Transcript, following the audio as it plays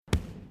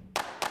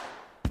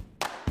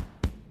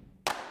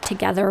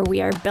together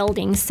we are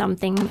building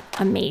something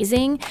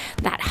amazing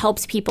that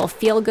helps people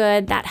feel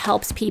good, that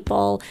helps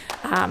people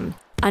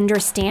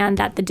understand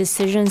that the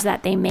decisions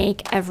that they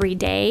make every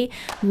day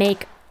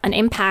make an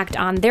impact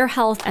on their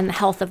health and the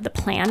health of the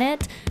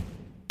planet.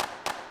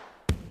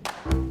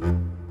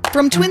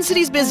 From Twin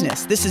Cities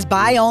Business, this is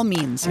By All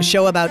Means, a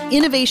show about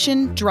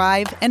innovation,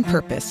 drive, and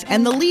purpose,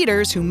 and the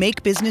leaders who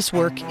make business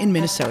work in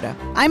Minnesota.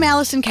 I'm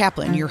Allison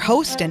Kaplan, your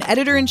host and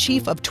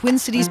editor-in-chief of Twin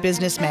Cities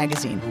Business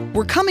magazine.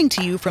 We're coming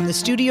to you from the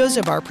studios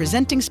of our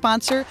presenting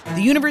sponsor,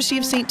 the University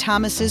of St.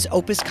 Thomas's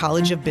Opus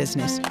College of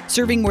Business,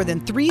 serving more than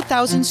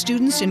 3,000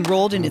 students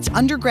enrolled in its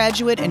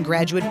undergraduate and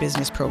graduate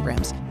business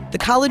programs. The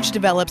college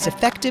develops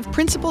effective,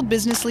 principled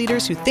business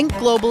leaders who think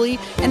globally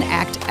and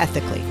act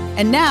ethically.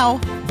 And now,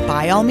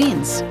 By All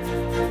Means.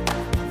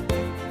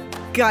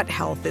 Gut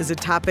health is a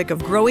topic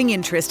of growing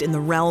interest in the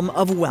realm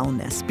of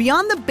wellness.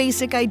 Beyond the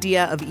basic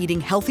idea of eating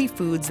healthy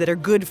foods that are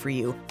good for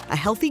you, a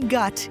healthy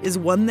gut is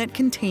one that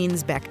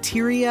contains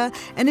bacteria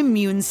and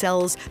immune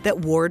cells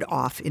that ward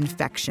off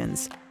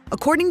infections.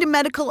 According to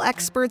medical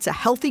experts, a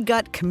healthy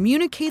gut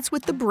communicates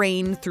with the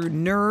brain through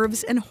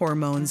nerves and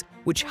hormones,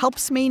 which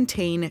helps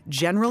maintain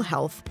general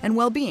health and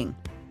well-being.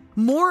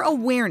 More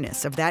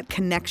awareness of that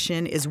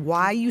connection is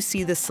why you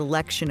see the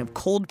selection of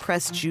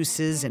cold-pressed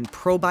juices and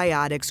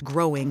probiotics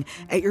growing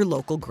at your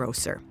local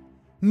grocer.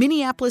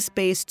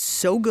 Minneapolis-based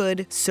So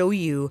Good, So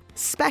You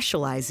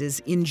specializes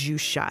in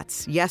juice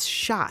shots. Yes,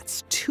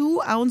 shots,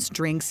 2-ounce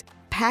drinks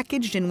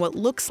packaged in what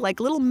looks like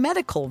little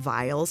medical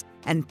vials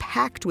and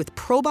packed with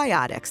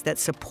probiotics that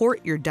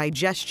support your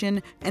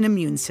digestion and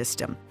immune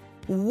system.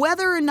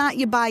 Whether or not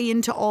you buy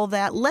into all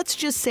that, let's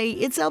just say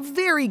it's a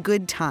very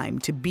good time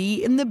to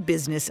be in the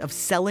business of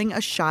selling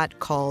a shot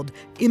called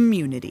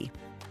immunity.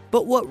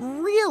 But what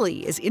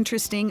really is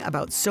interesting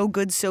about So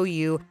Good, So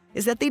You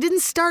is that they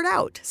didn't start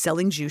out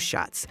selling juice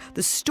shots.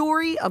 The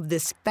story of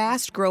this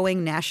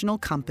fast-growing national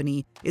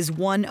company is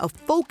one of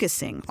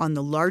focusing on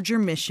the larger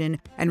mission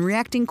and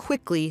reacting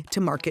quickly to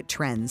market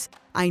trends.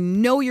 I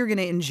know you're going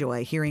to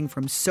enjoy hearing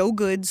from So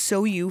Good,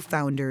 So You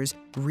founders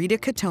Rita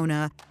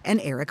Katona and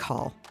Eric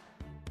Hall.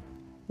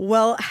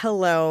 Well,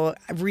 hello,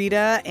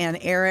 Rita and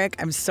Eric.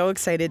 I'm so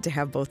excited to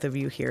have both of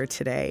you here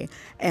today.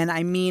 And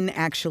I mean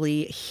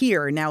actually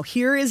here. Now,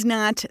 here is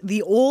not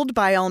the old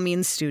By All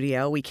Means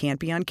studio. We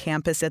can't be on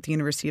campus at the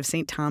University of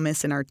St.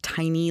 Thomas in our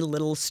tiny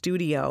little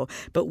studio.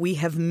 But we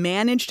have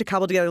managed to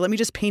cobble together. Let me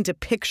just paint a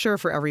picture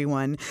for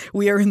everyone.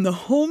 We are in the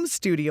home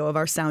studio of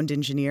our sound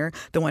engineer,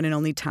 the one and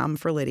only Tom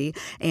Ferlitti.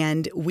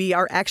 And we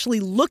are actually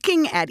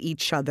looking at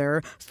each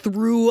other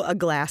through a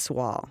glass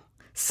wall.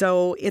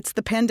 So it's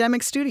the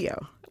pandemic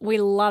studio. We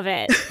love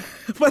it.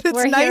 But it's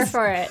We're nice. here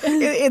for it.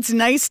 It's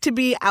nice to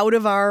be out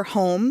of our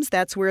homes.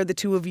 That's where the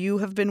two of you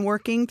have been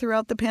working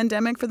throughout the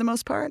pandemic for the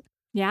most part.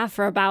 Yeah,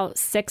 for about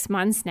 6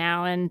 months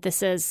now. And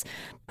this is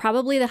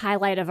probably the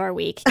highlight of our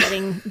week,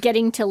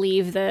 getting to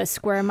leave the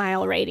square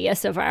mile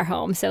radius of our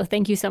home. So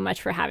thank you so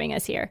much for having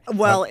us here.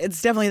 Well,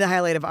 it's definitely the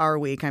highlight of our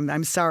week.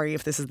 I'm sorry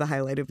if this is the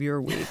highlight of your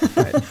week.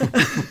 But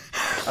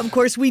of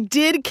course, we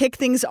did kick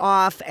things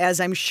off, as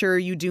I'm sure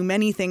you do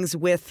many things,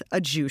 with a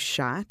juice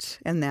shot.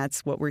 And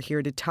that's what we're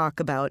here to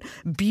talk about,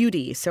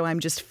 beauty. So I'm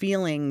just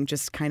feeling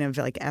just kind of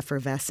like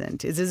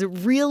effervescent. Does it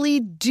really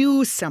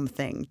do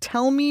something?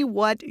 Tell me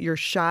what your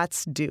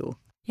shots do.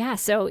 Yeah,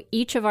 so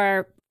each of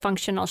our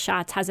functional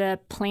shots has a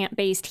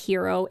plant-based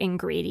hero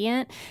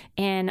ingredient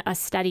in a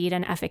studied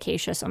and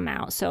efficacious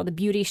amount. So the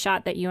beauty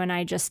shot that you and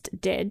I just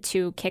did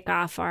to kick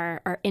off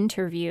our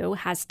interview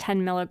has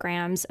 10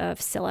 milligrams of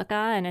silica,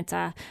 and it's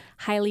a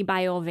highly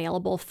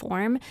bioavailable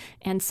form.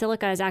 And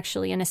silica is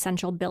actually an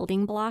essential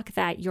building block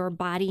that your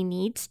body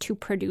needs to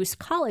produce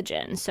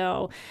collagen.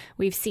 So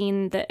we've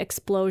seen the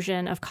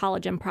explosion of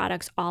collagen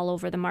products all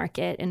over the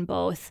market in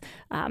both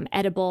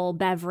edible,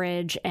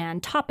 beverage,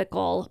 and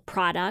topical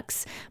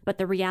products. But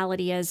the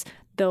reality is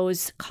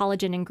those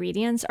collagen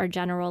ingredients are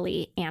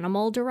generally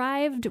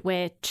animal-derived,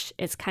 which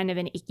is kind of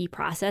an icky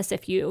process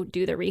if you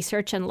do the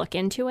research and look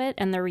into it.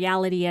 And the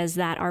reality is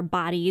that our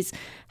bodies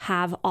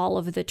have all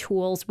of the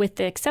tools with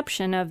the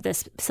exception of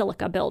this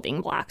silica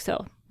building block.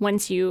 So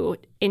once you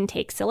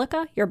intake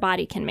silica, your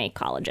body can make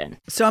collagen.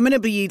 So I'm going to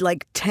be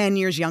like 10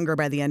 years younger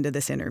by the end of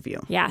this interview,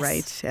 yes.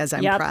 Right? As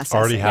I'm Yep. processing.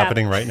 Already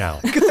happening right now.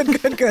 Good.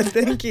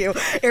 Thank you.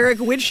 Eric,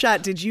 which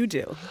shot did you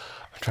do?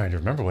 I'm trying to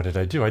remember, what did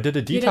I do? I did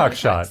a detox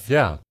shot.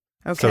 Yeah.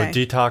 Okay. So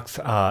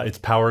detox, its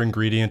power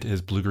ingredient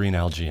is blue-green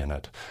algae in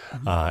it.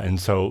 And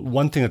so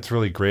one thing that's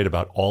really great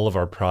about all of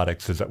our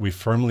products is that we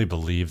firmly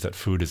believe that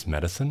food is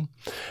medicine,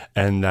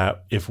 and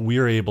that if we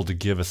are able to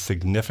give a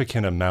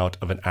significant amount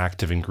of an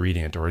active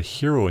ingredient or a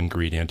hero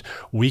ingredient,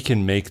 we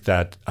can make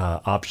that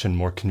option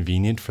more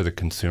convenient for the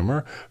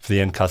consumer, for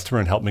the end customer,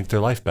 and help make their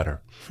life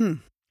better.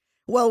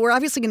 Well, we're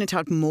obviously going to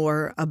talk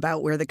more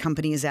about where the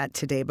company is at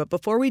today. But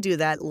before we do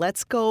that,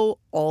 let's go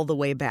all the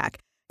way back.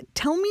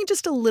 tell me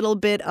just a little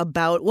bit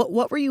about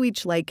what were you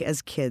each like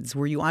as kids?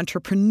 Were you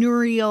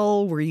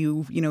entrepreneurial? Were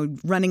you,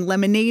 running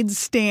lemonade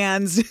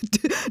stands?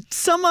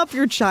 Sum up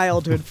your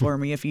childhood for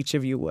me, if each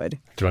of you would.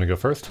 Do you want to go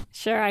first?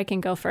 Sure, I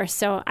can go first.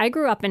 So I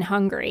grew up in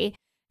Hungary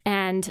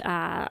and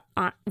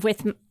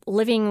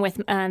living with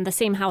the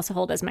same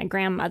household as my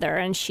grandmother,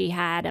 and she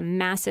had a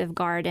massive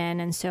garden,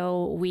 and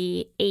so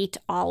we ate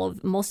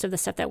most of the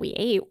stuff that we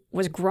ate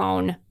was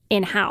grown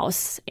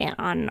in-house in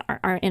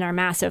our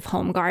massive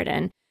home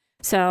garden.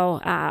 So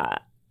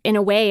in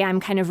a way,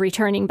 I'm kind of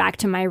returning back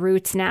to my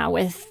roots now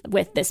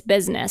with this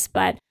business.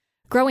 But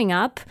growing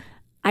up,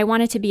 I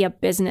wanted to be a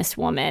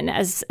businesswoman,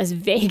 as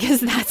vague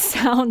as that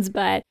sounds,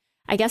 but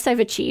I guess I've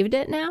achieved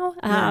it now.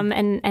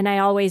 And I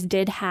always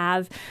did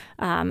have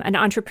an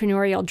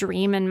entrepreneurial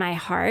dream in my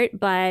heart,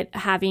 but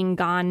having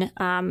gone,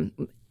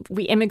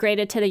 we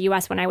immigrated to the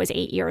U.S. when I was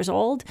 8 years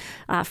old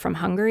from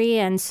Hungary.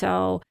 And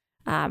so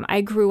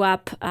I grew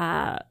up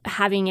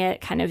having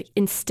it kind of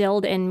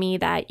instilled in me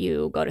that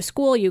you go to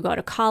school, you go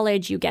to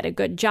college, you get a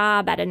good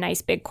job at a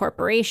nice big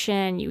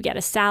corporation, you get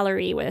a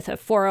salary with a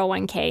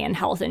 401k and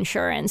health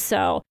insurance.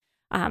 So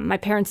my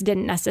parents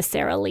didn't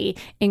necessarily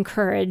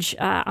encourage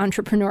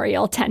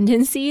entrepreneurial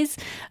tendencies.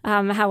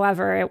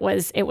 However, it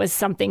was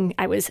something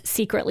I was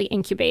secretly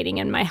incubating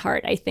in my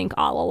heart, I think,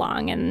 all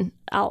along. And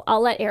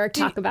I'll let Eric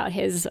talk about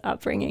his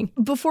upbringing.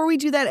 Before we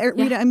do that,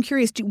 Rita, I'm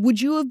curious, would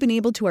you have been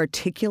able to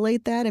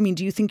articulate that? I mean,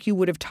 do you think you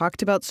would have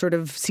talked about sort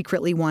of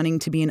secretly wanting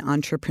to be an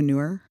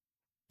entrepreneur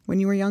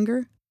when you were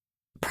younger?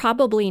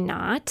 Probably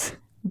not.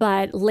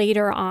 But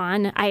later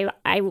on,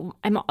 I'm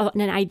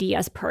an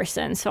ideas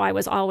person, so I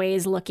was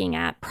always looking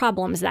at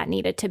problems that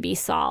needed to be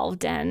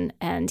solved, and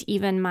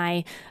even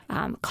my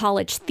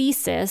college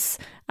thesis,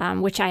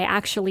 which I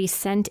actually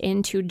sent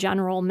into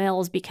General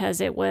Mills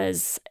because it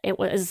was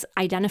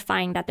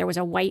identifying that there was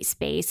a white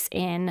space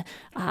in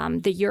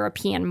the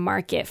European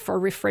market for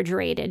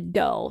refrigerated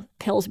dough,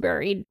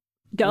 Pillsbury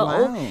dough.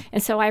 Wow.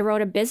 And so I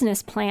wrote a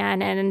business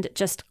plan and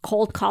just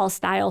cold call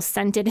style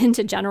sent it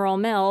into General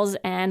Mills.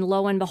 And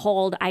lo and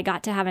behold, I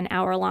got to have an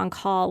hour-long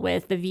call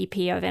with the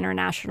VP of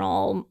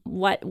International,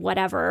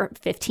 whatever,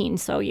 15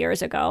 so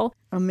years ago.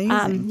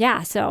 Amazing.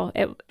 So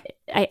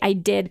I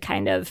did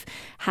kind of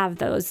have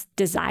those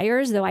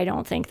desires, though I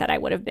don't think that I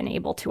would have been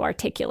able to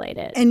articulate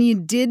it. And you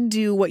did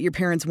do what your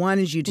parents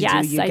wanted you to do.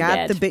 Yes,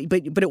 I did.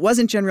 But it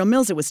wasn't General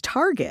Mills, it was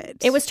Target.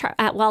 It was,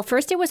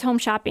 first it was Home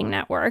Shopping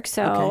Network.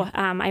 So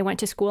I went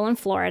to school in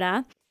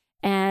Florida.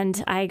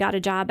 And I got a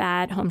job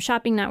at Home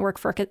Shopping Network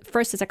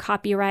first as a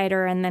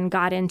copywriter, and then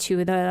got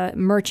into the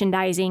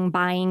merchandising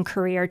buying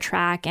career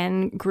track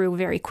and grew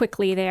very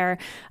quickly there.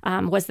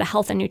 Was the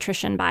health and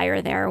nutrition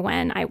buyer there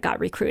when I got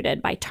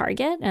recruited by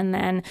Target, and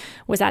then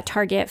was at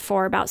Target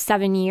for about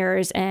 7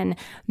 years in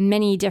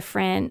many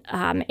different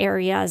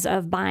areas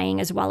of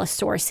buying as well as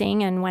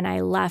sourcing. And when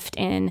I left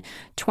in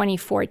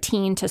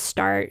 2014 to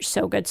start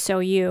So Good So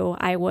You,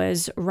 I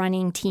was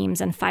running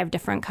teams in 5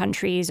 different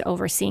countries,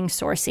 overseeing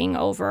sourcing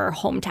over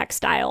home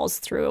textiles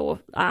through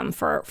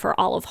for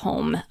all of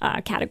home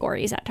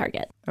categories at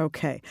Target.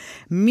 Okay.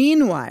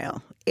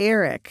 Meanwhile,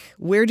 Eric,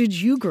 where did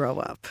you grow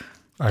up?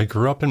 I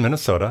grew up in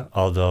Minnesota,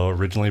 although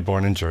originally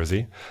born in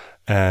Jersey.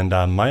 And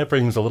my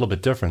upbringing was a little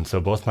bit different. So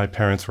both my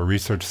parents were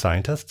research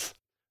scientists.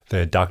 They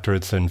had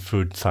doctorates in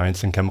food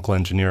science and chemical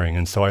engineering.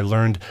 And so I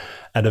learned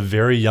at a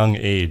very young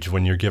age,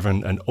 when you're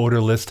given an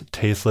odorless,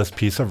 tasteless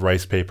piece of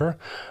rice paper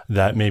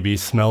that maybe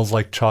smells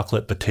like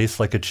chocolate but tastes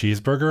like a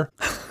cheeseburger,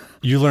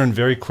 you learn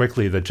very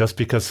quickly that just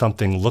because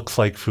something looks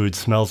like food,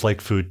 smells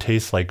like food,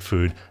 tastes like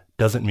food,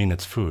 doesn't mean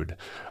it's food.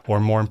 Or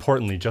more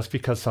importantly, just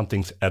because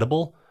something's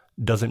edible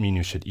doesn't mean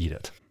you should eat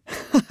it.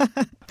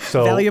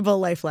 So, valuable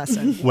life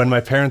lesson. When my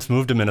parents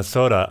moved to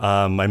Minnesota,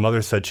 my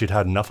mother said she'd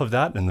had enough of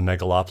that in the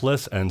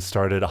megalopolis and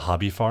started a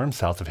hobby farm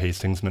south of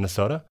Hastings,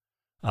 Minnesota.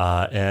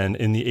 And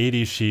in the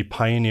 80s, she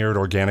pioneered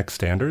organic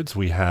standards.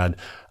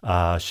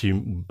 She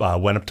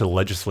went up to the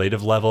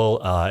legislative level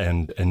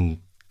and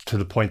to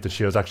the point that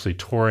she was actually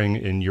touring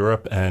in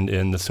Europe and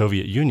in the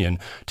Soviet Union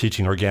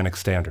teaching organic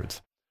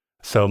standards.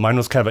 So mine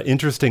was kind of an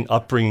interesting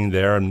upbringing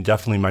there, and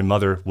definitely my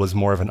mother was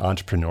more of an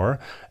entrepreneur,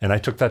 and I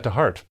took that to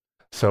heart.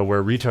 So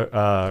where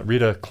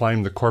Rita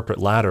climbed the corporate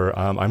ladder,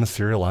 I'm a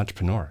serial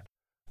entrepreneur.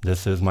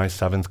 This is my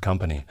 7th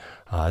company.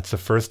 It's the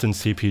first in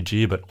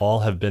CPG, but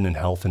all have been in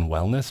health and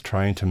wellness,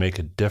 trying to make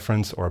a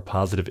difference or a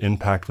positive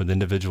impact with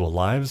individual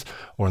lives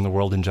or in the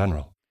world in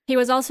general. He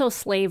was also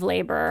slave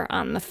labor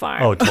on the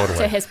farm. Oh, totally.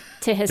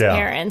 to his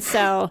parents.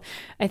 So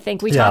I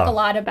think we talk a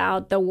lot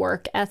about the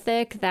work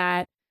ethic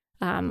that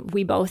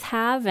we both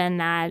have and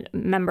that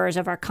members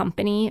of our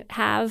company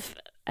have,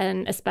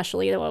 and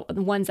especially the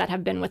ones that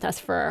have been with us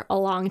for a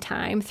long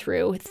time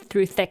through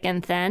thick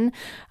and thin.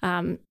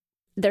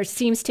 There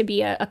seems to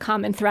be a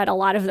common thread. A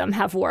lot of them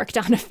have worked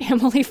on a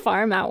family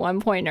farm at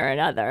one point or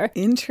another.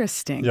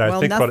 Interesting. Yeah,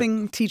 well,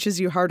 nothing teaches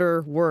you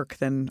harder work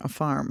than a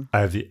farm.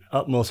 I have the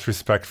utmost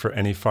respect for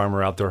any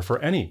farmer out there, for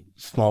any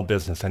small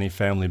business, any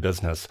family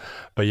business.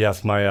 But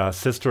yes, my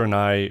sister and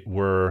I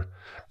were,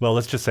 well,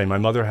 let's just say my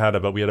mother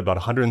we had about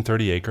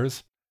 130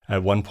 acres.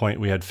 At one point,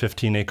 we had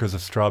 15 acres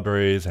of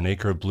strawberries, an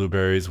acre of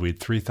blueberries. We had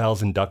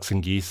 3,000 ducks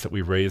and geese that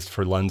we raised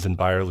for Lunds and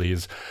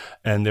Byerlys.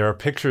 And there are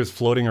pictures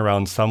floating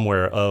around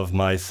somewhere of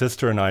my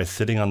sister and I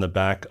sitting on the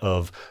back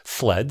of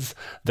sleds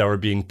that were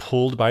being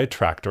pulled by a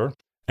tractor.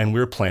 And we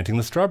were planting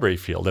the strawberry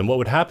field. And what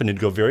would happen, it'd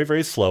go very,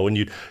 very slow, and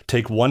you'd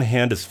take one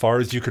hand as far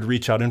as you could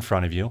reach out in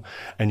front of you,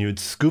 and you'd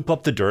scoop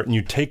up the dirt, and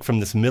you'd take from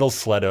this middle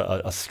sled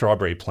a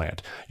strawberry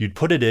plant. You'd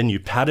put it in, you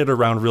pat it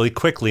around really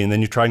quickly, and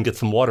then you try and get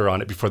some water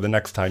on it before the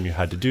next time you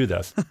had to do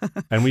this.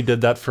 And we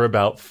did that for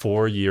about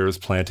 4 years,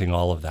 planting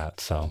all of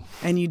that. So.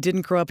 And you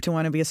didn't grow up to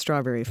want to be a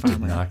strawberry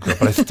farmer. Did not grow up,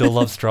 but I still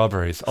love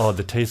strawberries. Oh,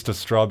 the taste of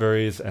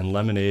strawberries and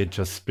lemonade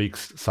just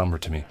speaks summer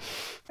to me.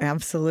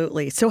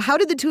 Absolutely. So how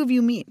did the two of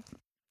you meet?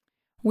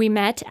 We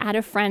met at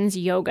a friend's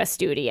yoga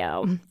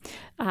studio.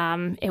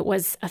 It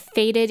was a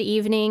fated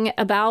evening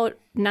about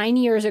 9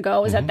 years ago.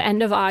 It was at the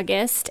end of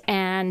August.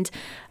 And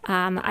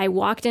I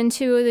walked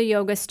into the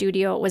yoga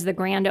studio. It was the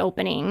grand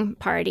opening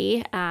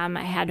party.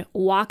 I had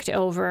walked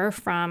over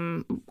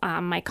from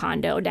my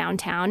condo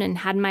downtown and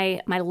had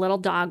my little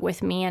dog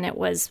with me, and it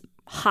was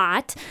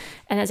hot.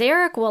 And as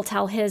Eric will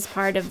tell his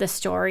part of the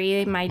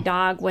story, my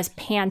dog was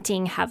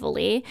panting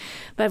heavily.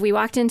 But we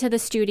walked into the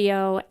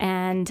studio,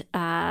 and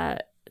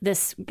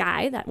this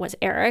guy, that was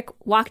Eric,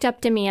 walked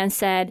up to me and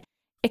said,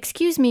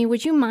 "Excuse me,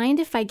 would you mind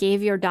if I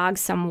gave your dog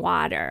some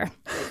water?"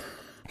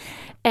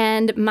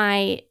 And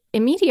my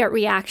immediate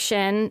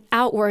reaction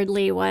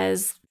outwardly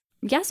was,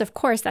 yes, of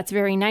course, that's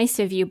very nice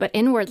of you. But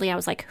inwardly, I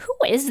was like, who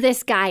is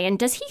this guy? And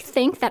does he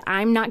think that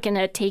I'm not going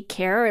to take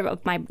care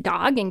of my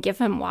dog and give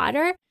him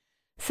water?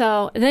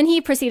 So then he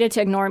proceeded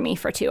to ignore me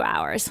for 2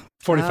 hours.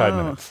 45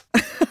 minutes.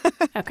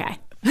 Okay.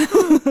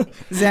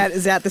 Is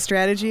that the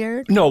strategy,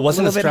 Eric? No, it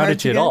wasn't a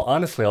strategy at all.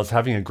 Honestly, I was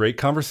having a great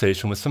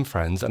conversation with some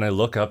friends, and I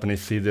look up and I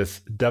see this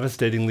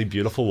devastatingly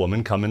beautiful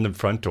woman come in the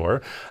front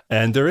door,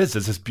 and there's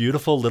this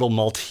beautiful little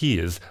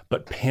Maltese,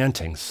 but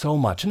panting so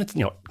much, and it's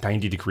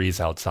 90 degrees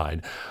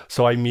outside.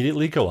 So I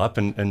immediately go up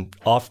and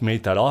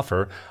make that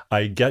offer.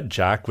 I get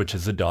Jack, which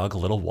is the dog, a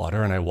little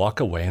water, and I walk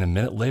away, and a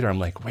minute later I'm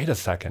like, wait a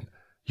second,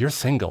 you're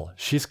single,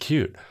 she's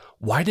cute.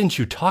 Why didn't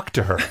you talk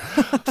to her?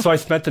 So I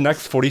spent the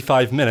next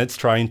 45 minutes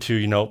trying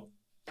to,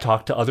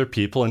 talk to other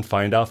people and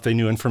find out if they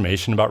knew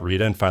information about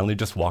Rita, and finally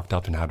just walked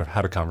up and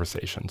had a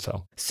conversation.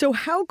 So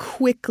how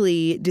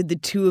quickly did the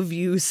two of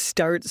you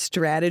start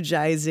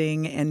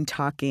strategizing and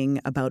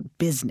talking about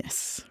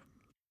business?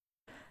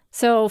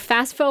 So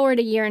fast forward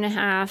a year and a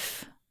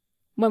half,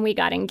 when we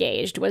got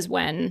engaged was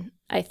when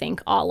I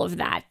think all of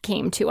that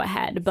came to a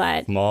head.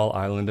 But small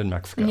island in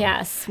Mexico.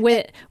 Yes.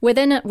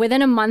 Within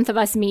a month of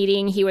us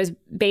meeting, he was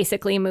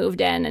basically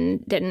moved in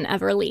and didn't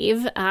ever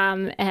leave.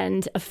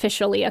 And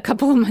officially a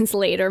couple of months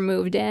later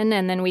moved in.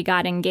 And then we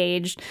got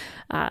engaged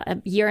a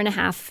year and a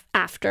half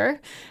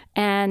after.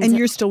 And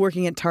you're still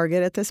working at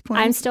Target at this point?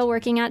 I'm still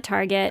working at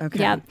Target. Okay.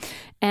 Yep.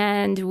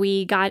 And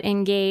we got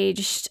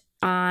engaged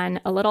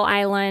on a little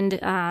island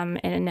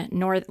in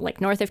north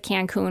of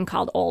Cancun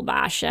called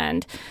Olbash.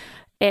 And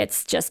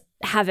it's just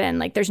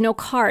heaven. There's no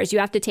cars. You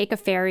have to take a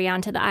ferry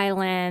onto the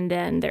island,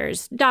 and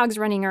there's dogs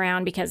running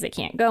around because they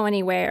can't go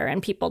anywhere,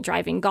 and people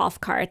driving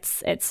golf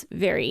carts. It's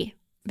very,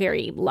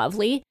 very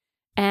lovely.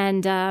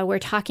 And we're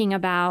talking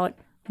about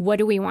what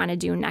do we want to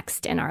do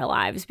next in our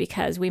lives,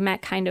 because we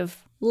met kind of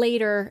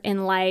later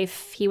in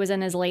life. He was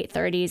in his late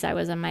 30s. I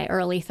was in my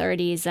early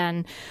 30s.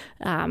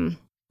 And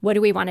what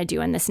do we want to do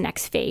in this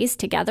next phase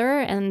together?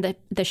 And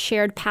the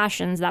shared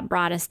passions that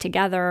brought us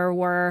together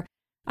were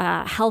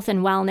health and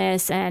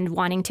wellness, and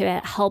wanting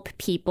to help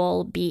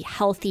people be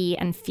healthy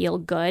and feel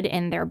good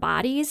in their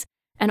bodies.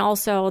 And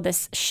also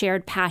this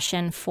shared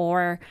passion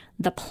for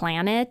the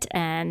planet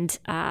and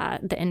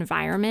the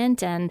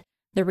environment. And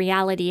the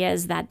reality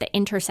is that the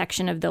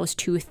intersection of those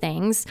two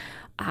things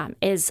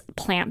is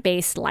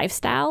plant-based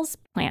lifestyles,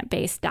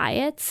 plant-based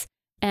diets.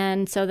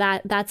 And so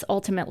that's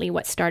ultimately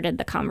what started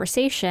the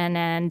conversation.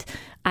 And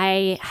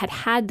I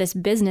had this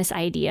business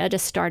idea to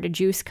start a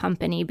juice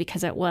company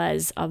because it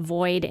was a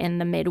void in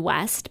the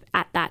Midwest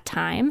at that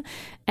time.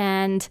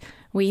 And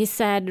we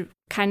said,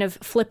 kind of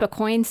flip a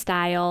coin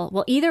style,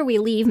 well, either we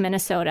leave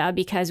Minnesota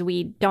because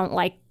we don't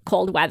like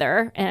cold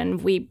weather,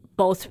 and we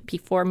both,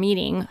 before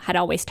meeting, had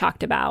always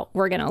talked about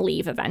we're going to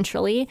leave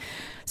eventually.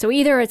 So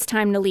either it's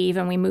time to leave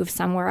and we move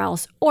somewhere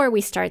else, or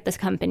we start this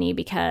company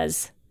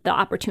because the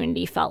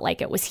opportunity felt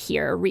like it was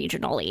here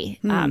regionally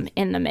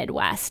in the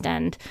Midwest.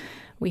 And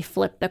we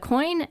flipped the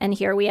coin, and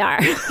here we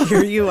are.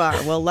 Here you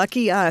are. Well,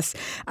 lucky us.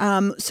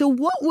 So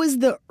what was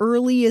the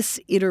earliest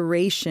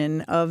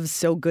iteration of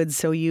So Good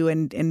So You,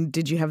 and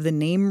did you have the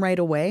name right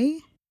away?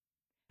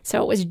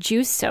 So it was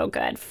Juice So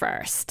Good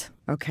first.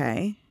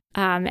 Okay.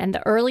 And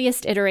the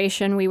earliest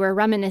iteration, we were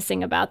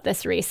reminiscing about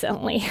this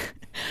recently.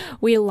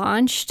 We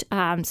launched,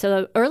 so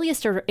the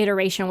earliest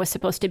iteration was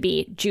supposed to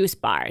be juice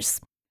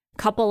bars.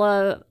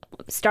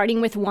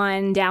 Starting with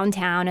one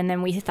downtown, and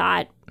then we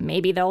thought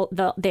maybe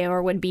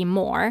there would be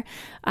more.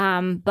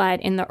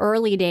 But in the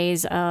early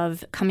days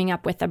of coming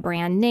up with a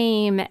brand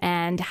name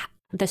and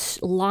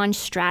this launch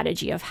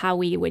strategy of how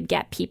we would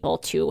get people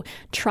to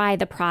try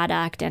the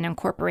product and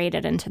incorporate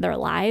it into their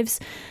lives,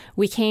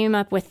 we came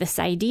up with this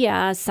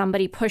idea.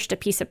 Somebody pushed a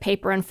piece of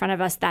paper in front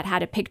of us that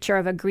had a picture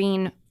of a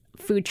green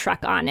food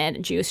truck on it, a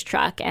juice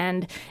truck,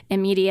 and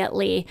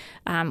immediately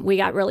we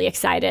got really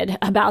excited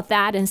about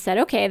that and said,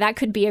 okay, that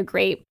could be a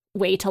great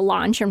way to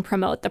launch and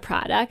promote the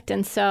product.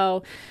 And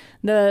so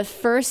the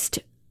first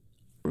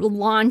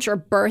launch or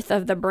birth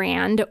of the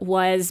brand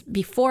was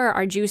before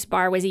our juice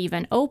bar was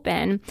even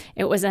open.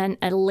 It was a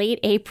late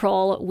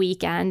April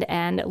weekend,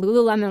 and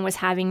Lululemon was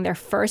having their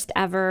first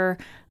ever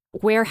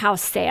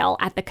warehouse sale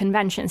at the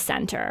convention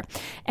center.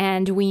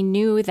 And we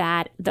knew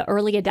that the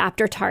early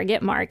adopter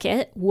target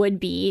market would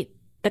be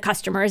the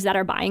customers that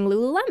are buying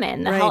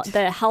Lululemon,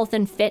 the health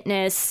and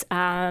fitness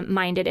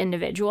minded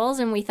individuals.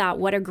 And we thought,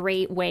 what a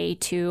great way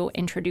to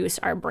introduce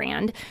our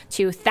brand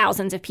to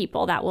thousands of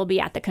people that will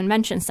be at the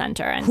convention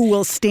center. And who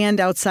will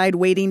stand outside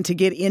waiting to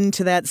get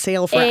into that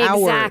sale for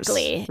hours.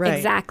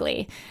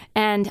 Exactly.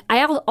 And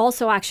I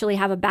also actually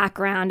have a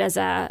background as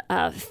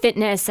a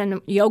fitness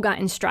and yoga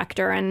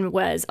instructor and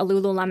was a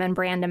Lululemon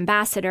brand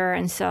ambassador.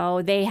 And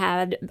so they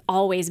had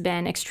always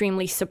been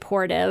extremely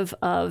supportive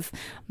of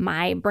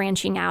my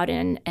branching out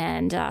and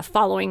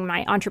following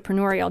my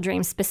entrepreneurial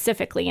dreams,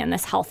 specifically in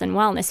this health and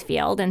wellness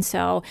field. And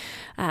so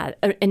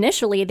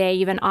initially, they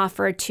even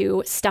offered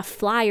to stuff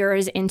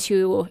flyers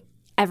into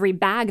every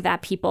bag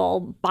that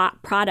people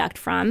bought product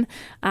from.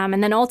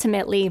 And then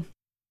ultimately,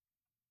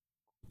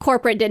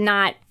 corporate did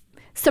not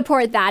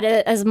support that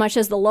as much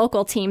as the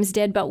local teams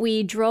did, but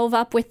we drove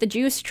up with the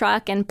juice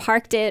truck and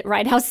parked it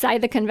right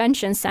outside the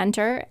convention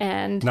center.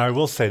 And now I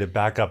will say, to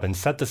back up and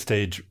set the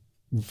stage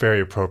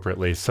very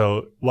appropriately.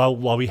 So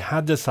while we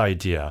had this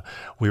idea,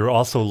 we were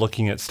also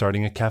looking at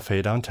starting a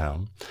cafe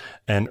downtown.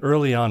 And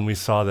early on, we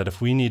saw that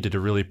if we needed to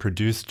really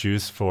produce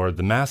juice for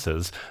the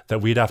masses, that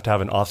we'd have to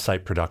have an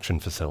off-site production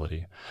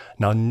facility.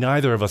 Now,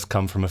 neither of us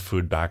come from a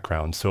food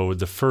background. So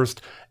the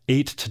first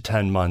 8 to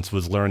 10 months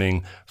was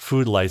learning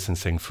food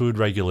licensing, food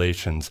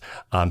regulations,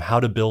 how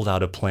to build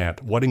out a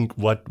plant, what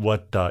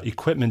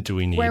equipment do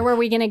we need? Where were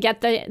we going to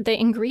get the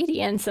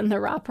ingredients and the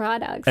raw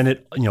products? And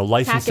it,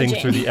 licensing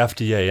packaging through the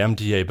FDA,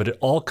 MDA, but it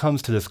all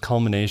comes to this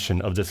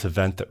culmination of this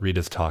event that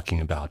Rita's talking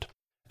about.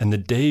 And the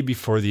day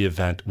before the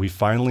event, we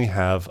finally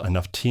have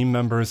enough team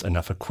members,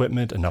 enough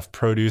equipment, enough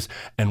produce,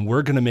 and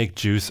we're going to make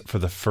juice for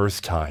the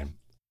first time.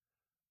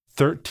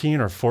 13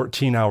 or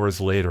 14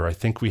 hours later, I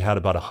think we had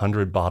about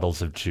 100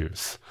 bottles of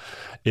juice.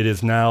 It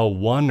is now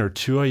 1 or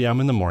 2 a.m.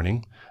 in the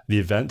morning. The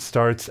event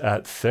starts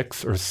at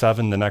 6 or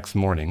 7 the next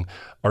morning.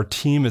 Our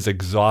team is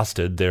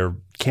exhausted. They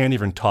can't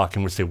even talk,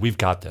 and we say, we've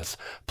got this.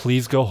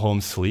 Please go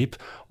home, sleep.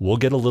 We'll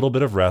get a little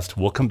bit of rest.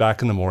 We'll come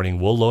back in the morning.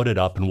 We'll load it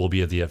up, and we'll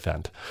be at the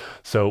event.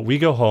 So we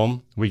go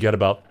home. We get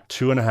about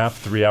 2.5,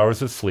 3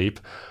 hours of sleep,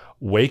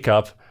 wake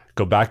up,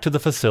 go back to the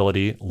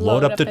facility,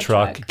 load up the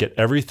truck, get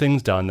everything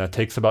done. That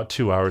takes about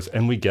 2 hours,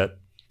 and we get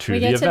to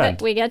the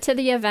event. We get to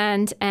the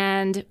event,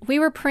 and we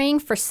were praying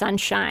for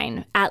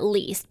sunshine, at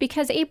least,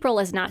 because April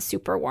is not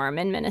super warm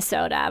in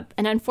Minnesota.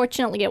 And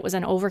unfortunately, it was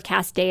an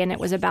overcast day, and it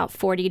was about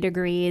 40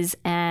 degrees.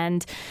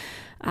 And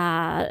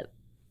a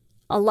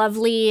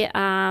lovely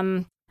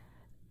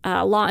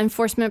law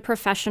enforcement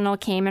professional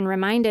came and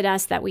reminded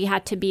us that we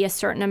had to be a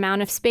certain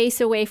amount of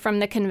space away from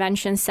the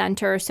convention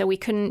center, so we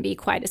couldn't be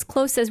quite as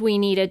close as we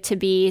needed to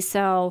be.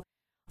 So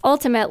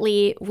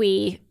ultimately,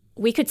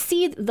 we could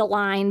see the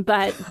line,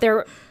 but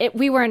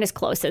we weren't as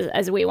close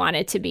as we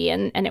wanted to be.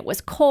 And it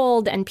was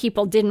cold, and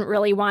people didn't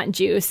really want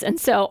juice. And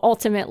so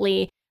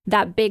ultimately,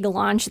 that big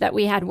launch that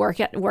we had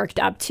worked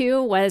up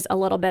to was a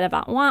little bit of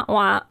a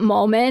wah-wah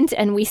moment.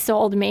 And we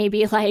sold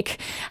maybe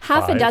like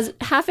half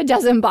a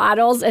dozen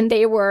bottles. And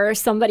they were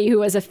somebody who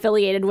was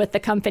affiliated with the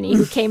company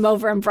who came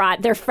over and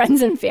brought their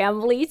friends and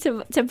family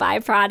to buy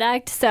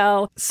product.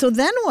 So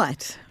then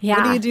what? Yeah.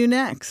 What do you do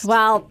next?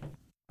 Well,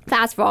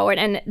 fast forward,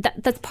 and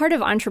that's part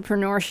of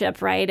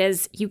entrepreneurship, right?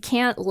 Is you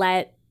can't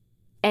let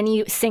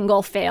any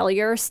single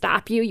failure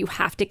stop you. You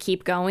have to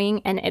keep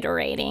going and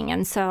iterating.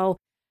 And so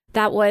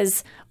that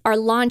was our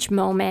launch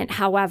moment.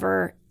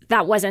 However,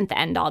 that wasn't the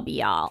end all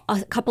be all.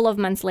 A couple of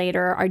months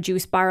later, our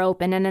juice bar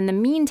opened. And in the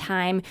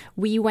meantime,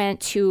 we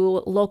went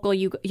to local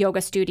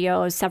yoga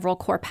studios, several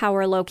Core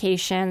Power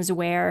locations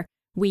where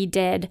we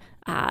did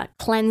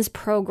cleanse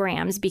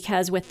programs,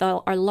 because with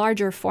our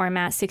larger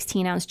format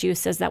 16-ounce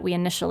juices that we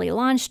initially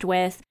launched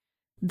with,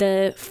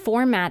 the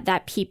format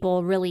that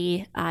people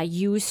really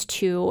used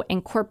to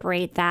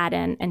incorporate that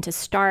and to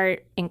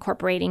start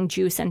incorporating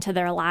juice into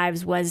their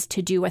lives was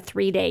to do a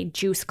 3-day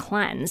juice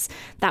cleanse.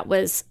 That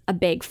was a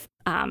big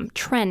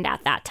trend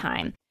at that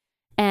time.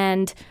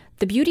 And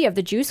the beauty of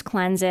the juice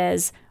cleanse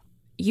is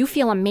you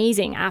feel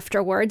amazing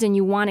afterwards, and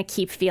you want to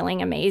keep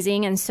feeling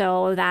amazing. And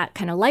so that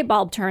kind of light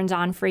bulb turns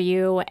on for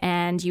you,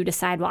 and you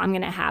decide, well, I'm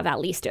going to have at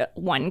least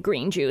one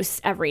green juice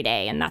every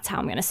day, and that's how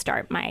I'm going to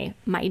start my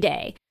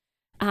day.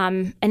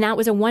 And that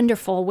was a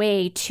wonderful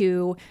way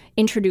to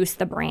introduce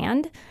the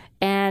brand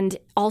and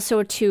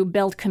also to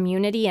build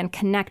community and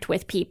connect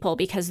with people,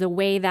 because the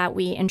way that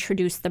we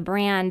introduced the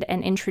brand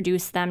and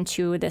introduced them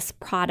to this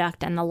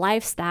product and the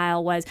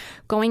lifestyle was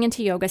going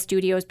into yoga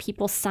studios.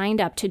 People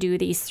signed up to do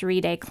these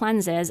 3-day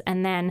cleanses,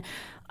 and then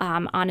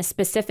on a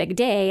specific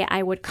day,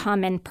 I would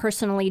come and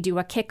personally do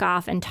a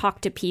kickoff and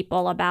talk to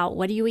people about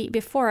what do you eat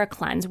before a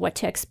cleanse, what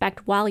to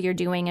expect while you're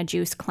doing a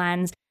juice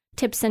cleanse,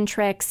 tips and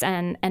tricks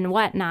and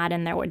whatnot.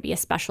 And there would be a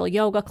special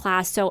yoga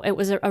class. So it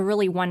was a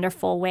really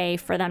wonderful way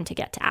for them to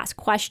get to ask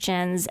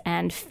questions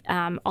and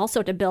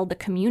also to build the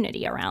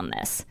community around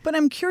this. But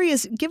I'm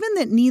curious, given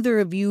that neither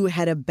of you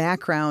had a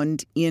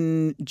background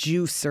in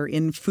juice or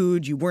in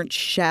food, you weren't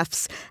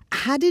chefs,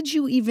 how did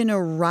you even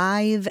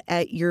arrive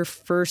at your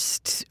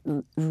first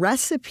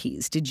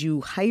recipes? Did you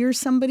hire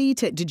somebody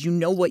did you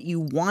know what you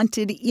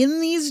wanted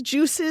in these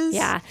juices?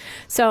 Yeah.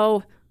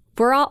 So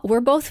we're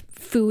both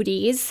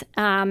foodies,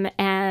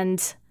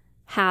 and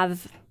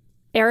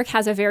Eric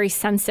has a very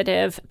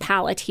sensitive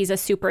palate. He's a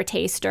super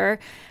taster,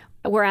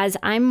 whereas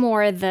I'm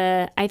more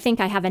I think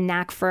I have a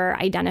knack for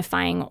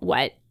identifying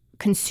what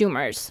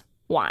consumers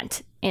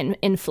want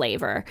in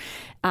flavor.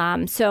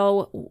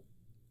 So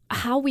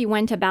how we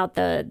went about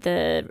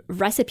the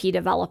recipe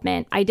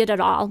development, I did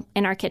it all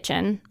in our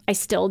kitchen. I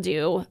still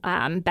do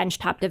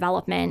benchtop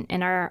development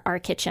in our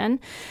kitchen.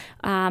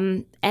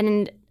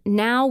 And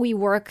now we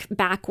work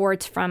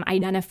backwards from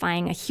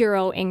identifying a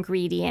hero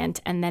ingredient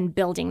and then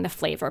building the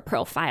flavor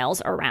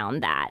profiles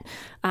around that.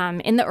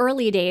 In the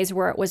early days,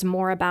 where it was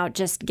more about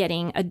just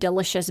getting a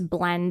delicious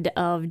blend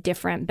of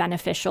different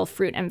beneficial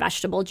fruit and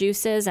vegetable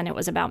juices, and it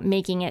was about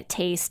making it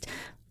taste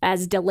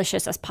as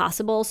delicious as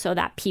possible so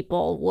that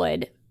people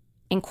would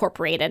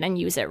incorporate it and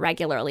use it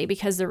regularly,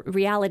 because the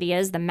reality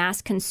is the mass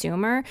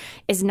consumer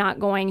is not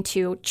going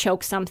to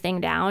choke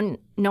something down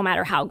no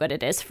matter how good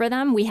it is for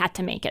them. We had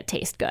to make it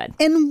taste good.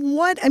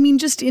 And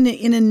just in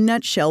a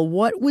nutshell,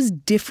 what was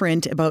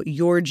different about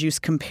your juice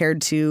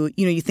compared to,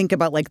 you think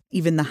about like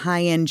even the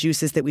high-end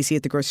juices that we see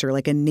at the grocery,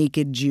 like a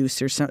Naked juice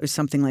or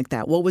something like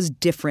that. What was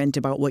different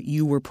about what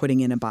you were putting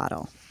in a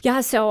bottle?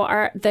 Yeah,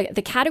 so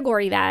the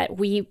category that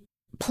we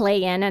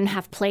play in and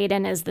have played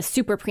in is the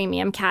super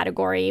premium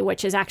category,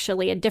 which is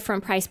actually a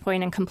different price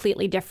point and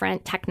completely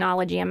different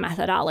technology and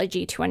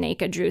methodology to a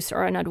Naked juice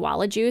or an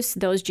Odwalla juice.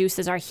 Those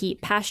juices are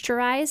heat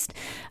pasteurized.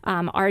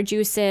 Our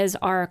juices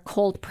are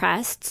cold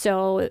pressed,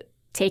 so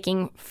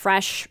taking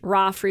fresh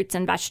raw fruits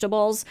and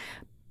vegetables,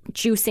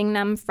 juicing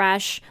them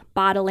fresh,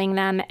 bottling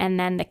them, and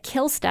then the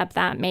kill step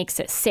that makes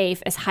it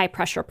safe is high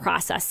pressure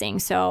processing.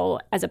 So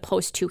as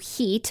opposed to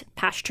heat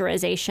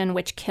pasteurization,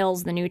 which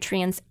kills the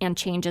nutrients and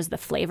changes the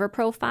flavor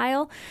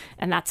profile.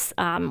 And that's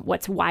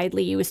what's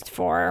widely used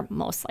for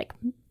most like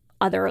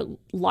other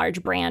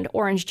large brand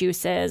orange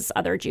juices,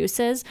 other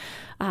juices.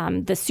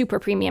 The super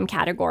premium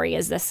category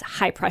is this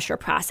high pressure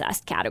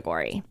processed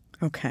category.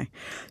 Okay.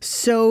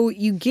 So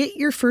you get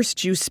your first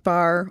juice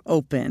bar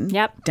open.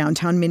 Yep.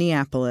 Downtown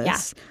Minneapolis.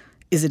 Yeah.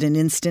 Is it an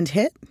instant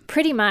hit?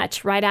 Pretty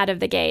much right out of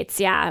the gates.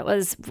 Yeah, it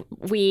was.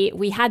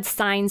 We had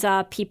signs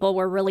up. People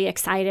were really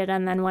excited.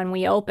 And then when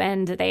we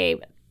opened, they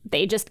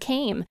just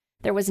came.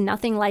 There was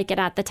nothing like it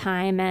at the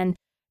time. And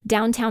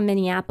downtown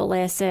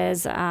Minneapolis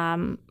is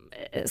kind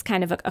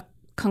of a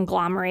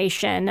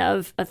conglomeration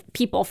of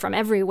people from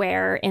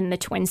everywhere in the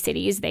Twin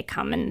Cities. They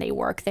come and they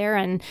work there,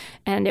 and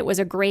it was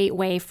a great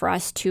way for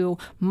us to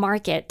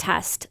market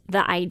test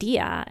the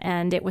idea,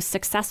 and it was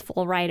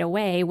successful right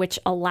away, which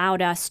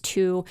allowed us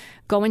to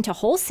go into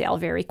wholesale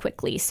very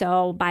quickly.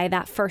 So by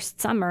that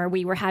first summer,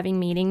 we were having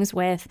meetings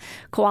with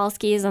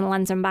Kowalski's and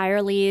Lenz &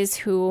 Byerly's,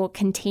 who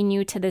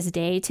continue to this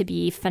day to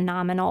be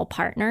phenomenal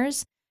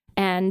partners.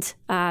 And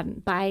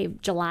by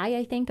July,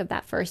 I think, of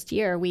that first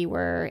year, we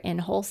were in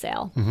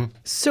wholesale. Mm-hmm.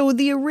 So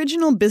the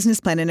original business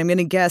plan, and I'm going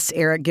to guess,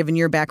 Eric, given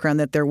your background,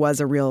 that there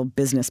was a real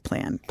business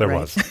plan. There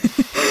right?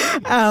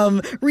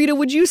 was. Rita,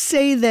 would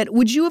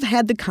you have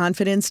had the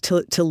confidence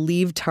to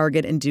leave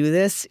Target and do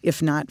this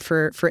if not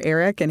for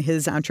Eric and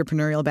his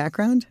entrepreneurial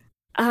background?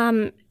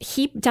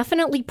 He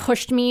definitely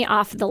pushed me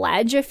off the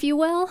ledge, if you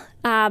will.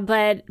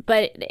 But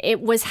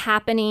it was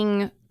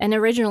happening. And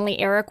originally,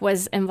 Eric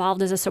was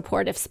involved as a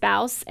supportive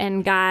spouse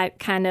and got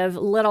kind of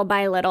little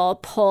by little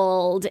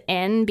pulled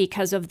in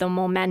because of the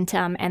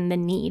momentum and the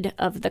need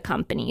of the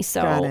company.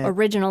 So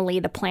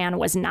originally, the plan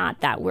was not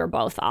that we're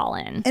both all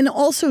in. And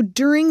also,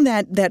 during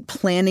that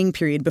planning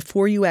period,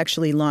 before you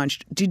actually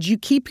launched, did you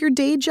keep your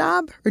day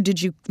job, or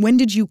when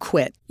did you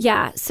quit?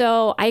 Yeah,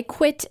 so I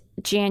quit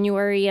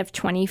January of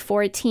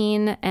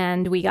 2014,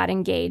 and we got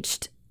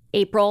engaged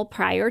April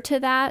prior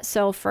to that.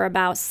 So for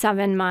about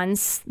 7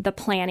 months, the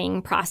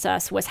planning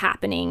process was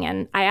happening.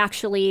 And I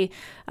actually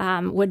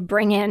would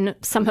bring in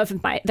some of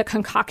the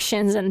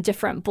concoctions and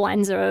different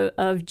blends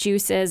of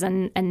juices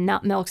and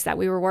nut milks that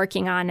we were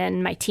working on.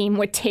 And my team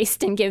would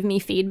taste and give me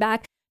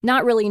feedback.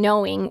 not really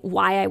knowing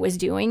why I was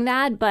doing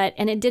that,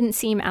 and it didn't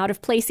seem out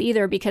of place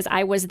either because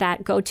I was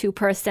that go-to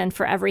person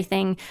for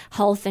everything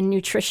health and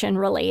nutrition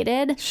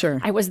related.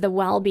 Sure. I was the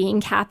well-being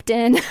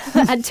captain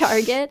at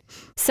Target.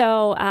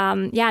 So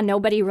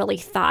nobody really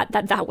thought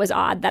that was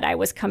odd that I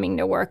was coming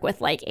to work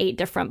with like 8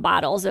 different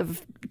bottles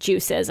of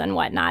juices and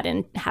whatnot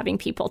and having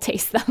people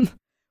taste them.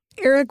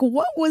 Eric,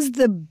 what was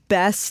the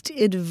best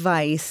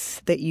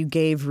advice that you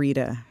gave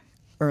Rita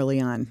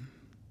early on?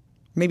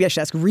 Maybe I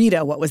should ask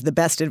Rita what was the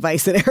best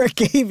advice that Eric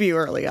gave you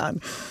early on.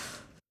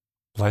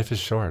 Life is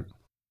short.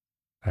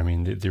 I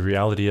mean, the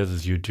reality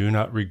is you do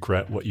not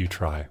regret what you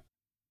try.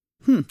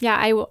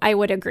 Yeah, I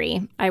would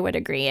agree.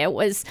 It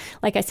was,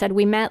 like I said,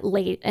 we met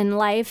late in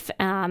life.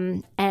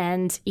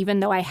 And even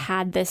though I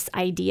had this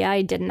idea,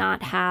 I did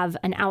not have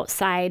an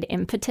outside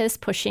impetus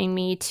pushing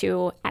me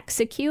to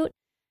execute.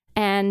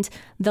 And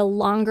the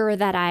longer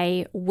that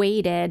I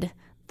waited,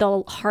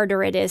 the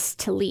harder it is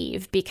to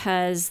leave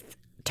because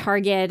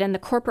Target and the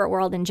corporate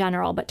world in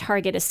general, but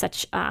Target is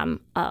such a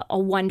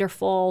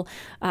wonderful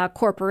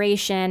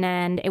corporation,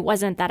 and it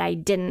wasn't that I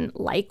didn't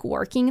like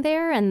working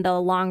there. And the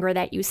longer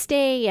that you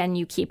stay and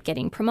you keep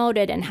getting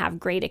promoted and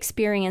have great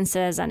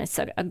experiences, and it's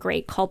a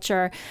great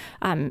culture,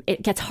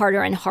 it gets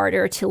harder and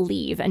harder to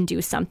leave and do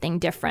something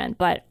different.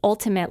 But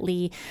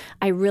ultimately,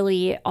 I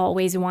really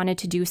always wanted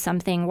to do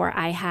something where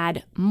I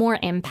had more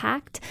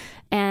impact,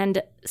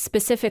 and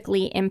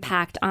specifically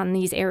impact on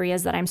these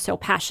areas that I'm so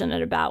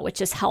passionate about,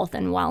 which is health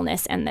and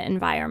wellness and the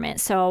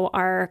environment. So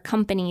our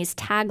company's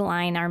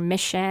tagline, our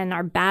mission,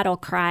 our battle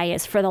cry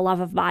is for the love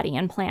of body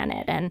and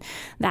planet. And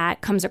that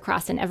comes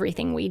across in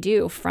everything we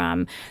do,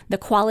 from the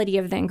quality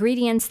of the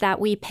ingredients that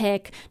we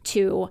pick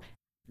to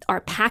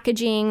our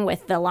packaging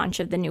with the launch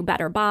of the new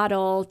Better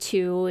bottle,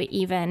 to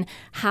even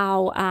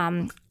how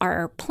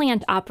our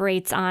plant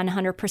operates on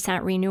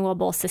 100%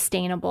 renewable,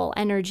 sustainable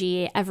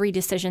energy. Every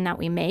decision that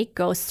we make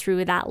goes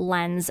through that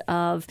lens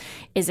of,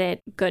 is it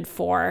good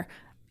for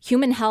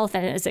human health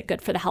and is it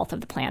good for the health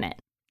of the planet?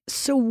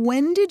 So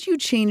when did you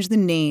change the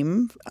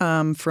name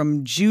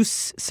from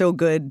Juice So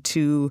Good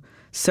to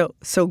So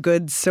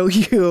Good So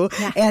You?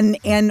 Yeah.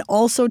 And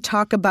also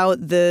talk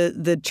about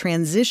the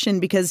transition,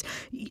 because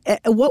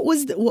what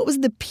was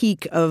the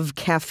peak of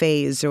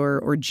cafes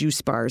or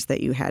juice bars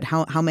that you had?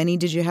 How many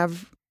did you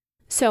have?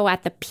 So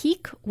at the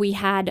peak, we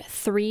had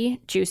 3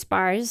 juice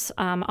bars,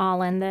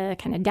 all in the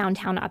kind of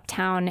downtown,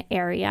 uptown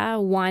area.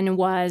 One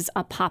was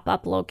a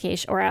pop-up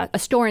location, or a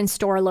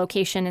store-in-store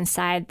location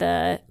inside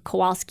the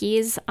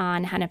Kowalski's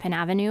on Hennepin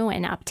Avenue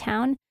in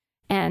Uptown.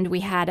 And we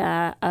had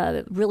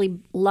a really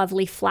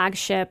lovely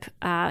flagship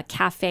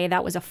cafe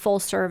that was a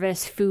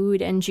full-service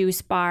food and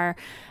juice bar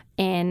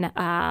in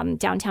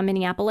downtown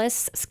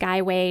Minneapolis,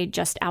 Skyway,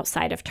 just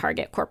outside of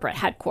Target corporate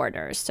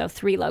headquarters. So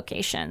 3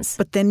 locations.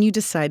 But then you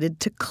decided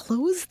to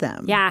close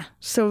them. Yeah.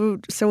 So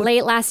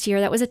late last year,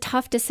 that was a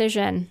tough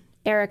decision.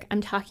 Eric, I'm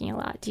talking a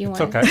lot. Do you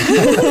want? It's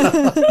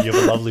okay. You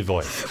have a lovely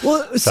voice.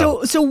 Well,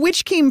 so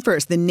which came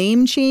first, the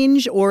name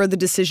change or the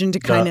decision to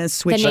kind of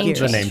switch gears?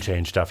 The name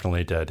change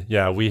definitely did.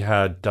 Yeah, we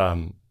had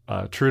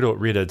true to what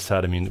Rita had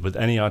said. I mean, with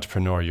any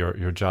entrepreneur,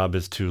 your job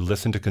is to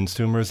listen to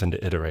consumers and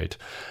to iterate.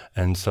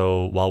 And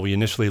so while we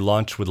initially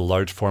launched with a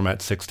large format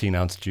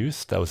 16-ounce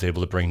juice that was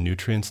able to bring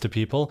nutrients to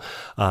people,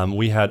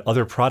 we had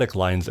other product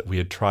lines that we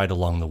had tried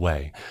along the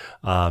way.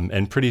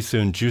 And pretty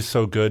soon, Juice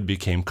So Good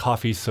became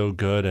Coffee So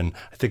Good. And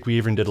I think we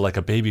even did like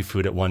a baby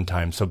food at one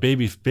time. So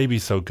baby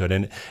So Good.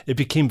 And it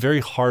became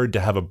very hard to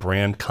have a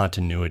brand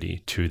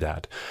continuity to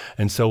that.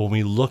 And so when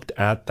we looked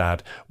at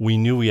that, we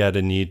knew we had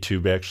a need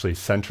to actually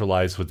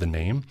centralize with the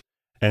name.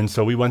 And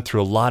so we went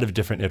through a lot of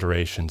different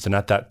iterations. And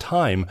at that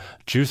time,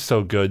 Juice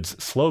So Good's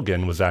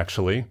slogan was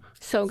actually,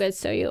 So Good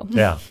So You.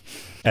 Yeah.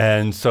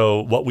 And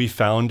so what we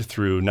found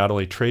through not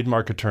only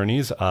trademark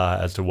attorneys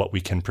as to what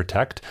we can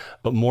protect,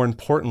 but more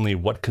importantly,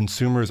 what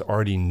consumers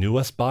already knew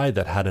us by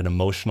that had an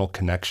emotional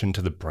connection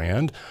to the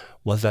brand,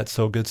 was that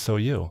So Good So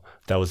You.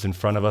 That was in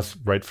front of us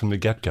right from the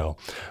get-go.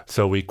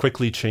 So we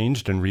quickly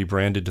changed and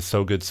rebranded to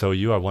So Good So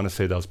You. I want to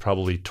say that was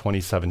probably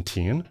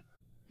 2017.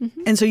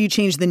 Mm-hmm. And so you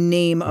changed the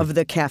name of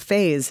the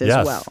cafes as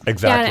well. Yes,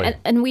 exactly. Yeah,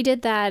 and we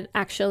did that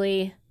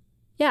actually,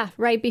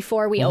 right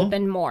before we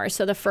opened more.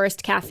 So the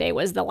first cafe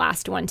was the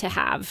last one to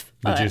have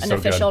an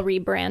official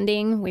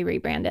rebranding. We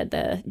rebranded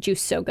the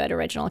Juice So Good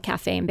Original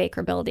Cafe and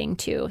Baker Building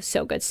to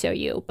So Good So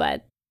You.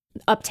 But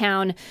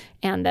Uptown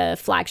and the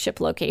flagship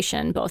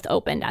location both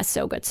opened as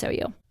So Good So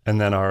You. And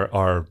then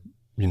our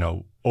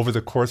over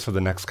the course of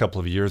the next couple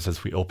of years,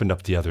 as we opened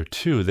up the other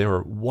 2, they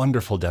were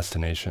wonderful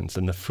destinations,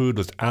 and the food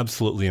was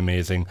absolutely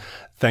amazing.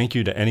 Thank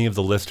you to any of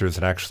the listeners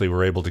that actually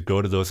were able to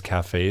go to those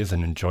cafes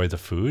and enjoy the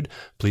food.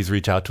 Please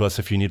reach out to us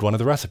if you need one of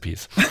the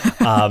recipes.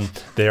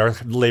 They are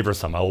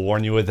laborsome, I'll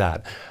warn you with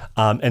that.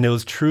 And it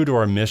was true to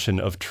our mission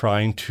of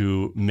trying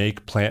to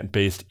make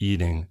plant-based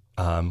eating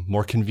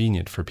more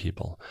convenient for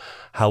people.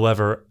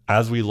 However,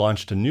 as we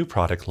launched a new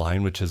product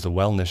line, which is the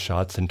wellness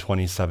shots in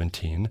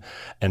 2017,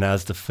 and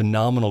as the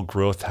phenomenal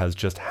growth has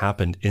just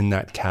happened in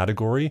that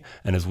category,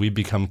 and as we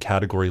become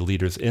category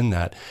leaders in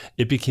that,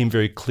 it became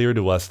very clear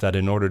to us that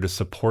in order to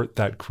support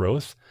that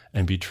growth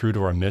and be true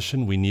to our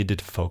mission, we needed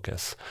to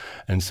focus.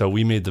 And so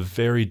we made the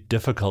very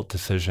difficult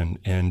decision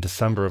in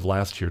December of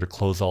last year to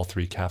close all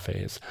 3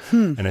 cafes.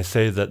 And I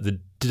say that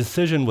the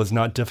decision was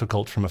not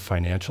difficult from a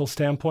financial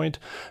standpoint,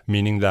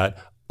 meaning that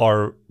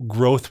our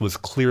growth was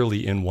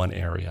clearly in one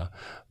area.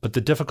 But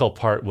the difficult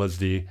part was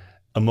the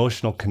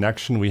emotional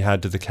connection we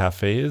had to the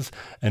cafes,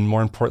 and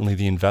more importantly,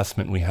 the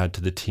investment we had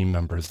to the team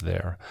members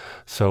there.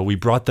 So we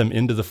brought them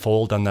into the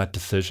fold on that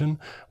decision.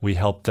 We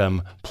helped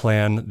them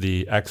plan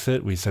the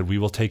exit. We said, we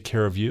will take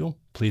care of you.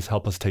 Please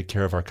help us take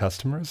care of our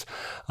customers.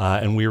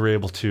 And we were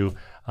able to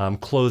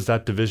close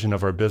that division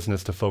of our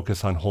business to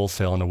focus on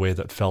wholesale in a way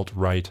that felt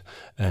right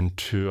and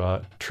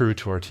true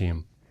to our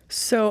team.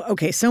 So,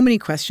 okay, so many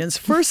questions.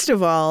 First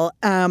of all,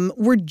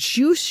 were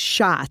juice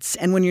shots,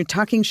 and when you're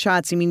talking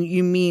shots, you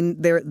mean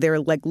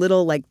they're like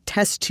little like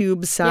test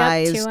tube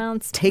size. Yep, 2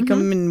 ounce. Take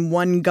them in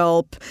one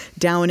gulp,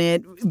 down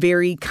it,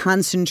 very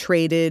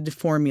concentrated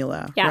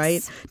formula, yes.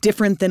 right?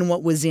 Different than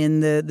what was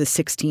in the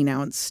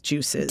 16-ounce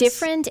juices.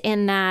 Different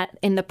in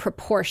the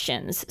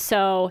proportions.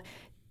 So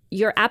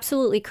you're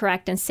absolutely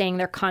correct in saying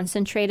they're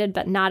concentrated,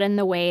 but not in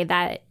the way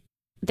that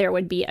there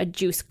would be a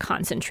juice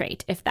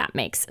concentrate, if that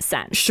makes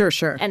sense. Sure.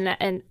 And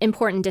an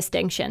important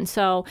distinction.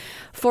 So,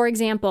 for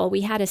example,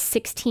 we had a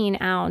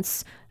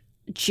 16-ounce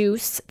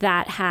juice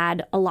that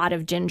had a lot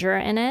of ginger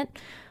in it.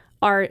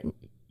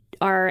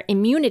 Our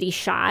immunity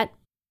shot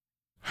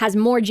has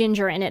more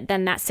ginger in it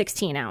than that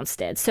 16-ounce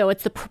did. So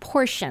it's the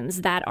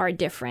proportions that are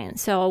different.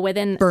 So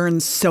within...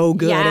 Burns so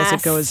good yes,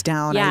 as it goes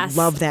down. yes. I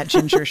love that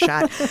ginger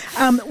shot.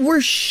 Were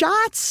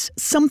shots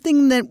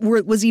something that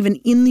was even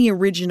in the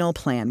original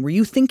plan? Were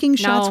you thinking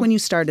shots when you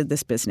started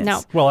this business?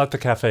 No. Well, at the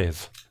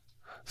cafes.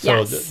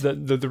 So yes.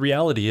 the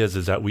reality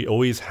is that we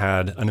always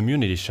had an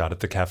immunity shot at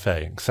the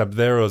cafe, except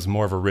there was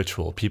more of a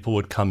ritual. People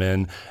would come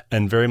in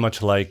and very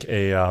much like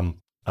a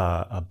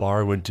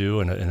bar would do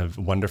in a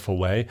wonderful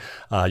way.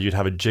 You'd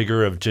have a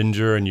jigger of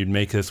ginger and you'd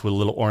make this with a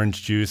little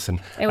orange juice. And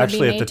it would actually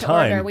be made at the to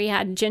time, order. We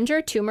had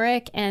ginger,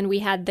 turmeric, and we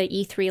had the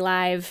E3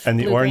 Live and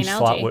the orange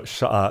algae.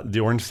 the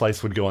orange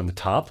slice would go on the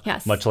top,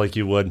 yes. much like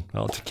you would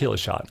a tequila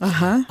shot.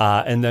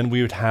 And then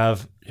we would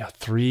have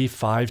 3,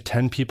 5,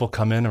 10 people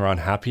come in around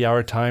happy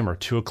hour time or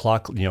 2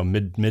 o'clock,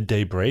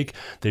 midday break.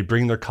 They'd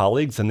bring their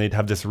colleagues and they'd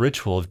have this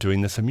ritual of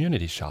doing this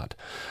immunity shot.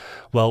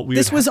 Well,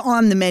 this was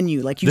on the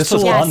menu, like you this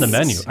sold. was Yes. on the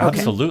menu, Okay.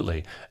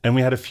 absolutely. And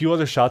we had a few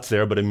other shots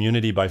there, but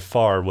immunity by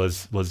far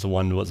was the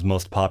one that was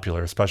most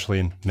popular, especially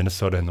in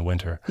Minnesota in the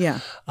winter. Yeah.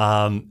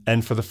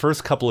 And for the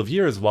first couple of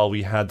years, while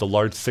we had the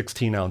large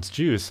 16-ounce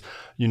juice,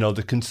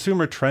 the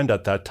consumer trend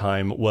at that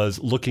time was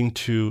looking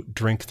to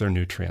drink their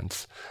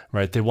nutrients,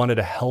 right? They wanted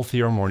a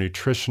healthier, more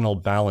nutritional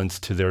balance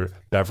to their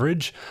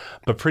beverage.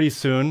 But pretty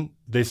soon,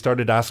 they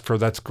started to ask for,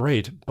 that's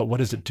great, but what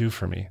does it do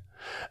for me?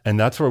 And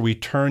that's where we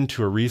turned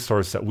to a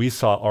resource that we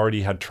saw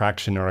already had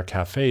traction in our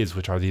cafes,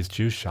 which are these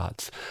juice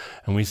shots.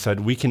 And we said,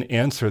 we can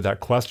answer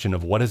that question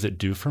of what does it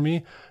do for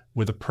me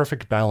with a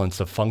perfect balance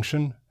of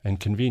function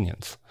and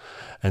convenience.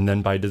 And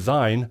then by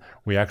design,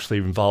 we actually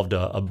involved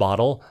a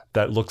bottle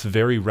that looks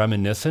very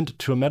reminiscent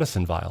to a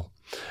medicine vial.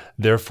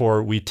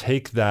 Therefore, we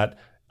take that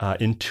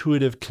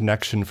intuitive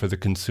connection for the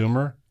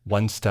consumer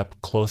one step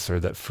closer,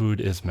 that food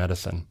is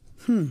medicine.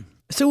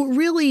 So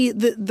really,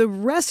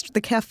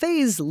 the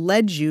cafes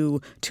led you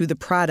to the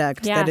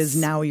product that is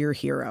now your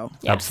hero.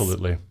 Yes.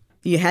 Absolutely.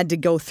 You had to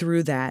go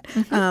through that.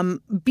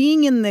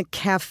 Being in the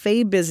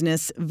cafe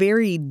business,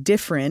 very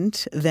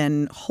different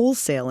than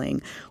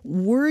wholesaling.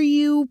 Were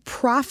you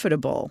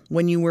profitable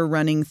when you were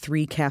running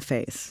 3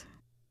 cafes?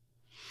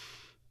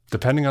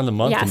 Depending on the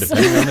month and Yes.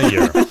 depending on the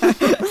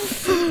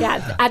year.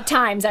 Yeah, at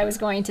times I was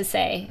going to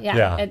say.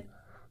 Yeah.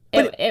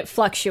 It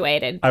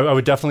fluctuated. I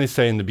would definitely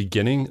say in the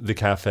beginning, the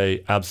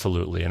cafe,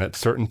 absolutely. And at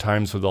certain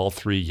times with all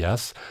 3,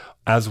 yes.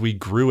 As we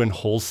grew in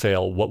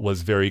wholesale, what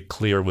was very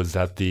clear was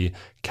that the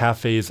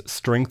cafe's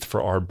strength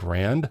for our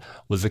brand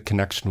was a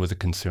connection with the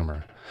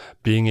consumer.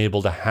 Being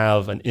able to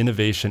have an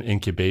innovation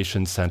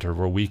incubation center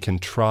where we can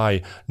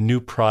try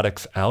new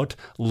products out,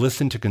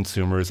 listen to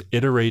consumers,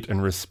 iterate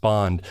and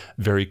respond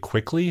very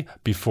quickly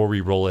before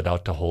we roll it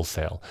out to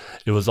wholesale.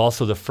 It was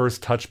also the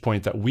first touch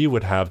point that we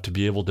would have to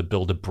be able to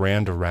build a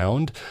brand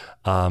around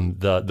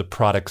the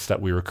products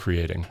that we were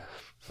creating.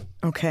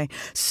 Okay.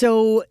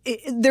 So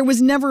there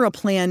was never a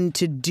plan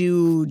to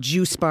do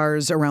juice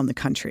bars around the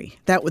country.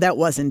 That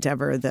wasn't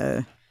ever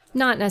the...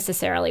 Not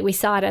necessarily. We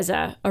saw it as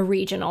a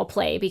regional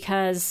play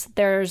because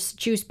there's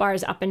juice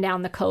bars up and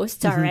down the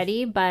coasts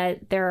already,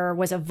 but there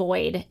was a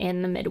void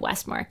in the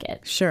Midwest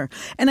market. Sure.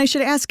 And I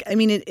should ask, I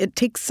mean, it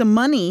takes some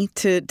money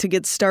to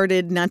get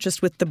started, not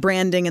just with the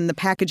branding and the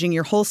packaging,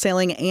 you're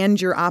wholesaling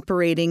and you're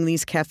operating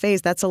these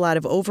cafes. That's a lot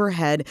of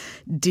overhead.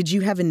 Did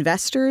you have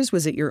investors?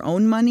 Was it your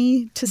own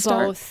money to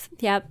start? Both.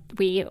 Yep.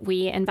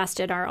 We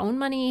invested our own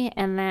money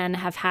and then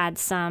have had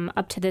some,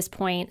 up to this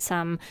point,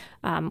 some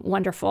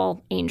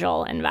wonderful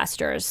angel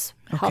investors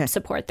help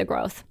support the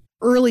growth.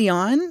 Early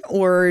on,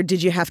 or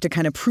did you have to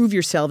kind of prove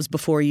yourselves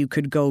before you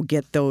could go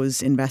get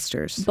those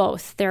investors?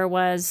 Both. There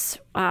was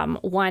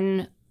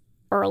one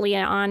early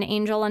on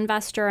angel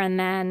investor, and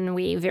then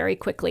we very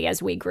quickly,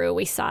 as we grew,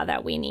 we saw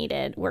that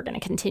we're going to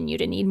continue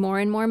to need more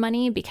and more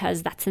money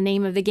because that's the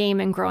name of the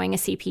game in growing a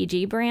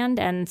CPG brand.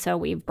 And so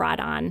we've brought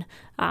on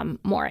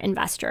more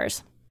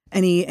investors.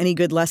 Any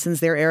good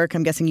lessons there, Eric?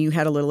 I'm guessing you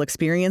had a little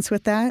experience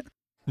with that.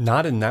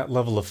 Not in that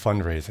level of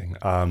fundraising,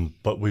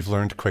 but we've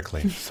learned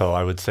quickly. So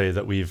I would say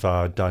that we've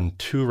done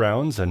 2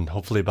 rounds, and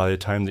hopefully by the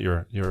time that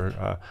your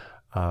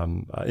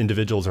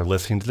individuals are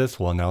listening to this,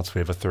 we'll announce we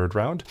have a 3rd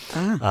round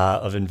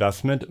of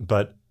investment.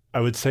 But I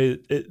would say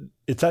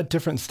it's at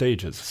different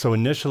stages. So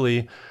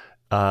initially,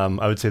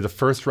 I would say the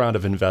first round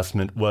of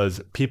investment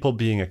was people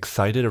being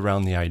excited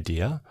around the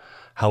idea.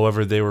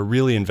 However, they were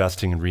really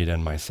investing in Rita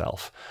and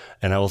myself.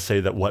 And I will say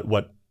that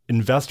what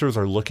investors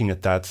are looking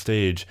at that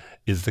stage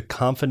is the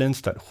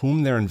confidence that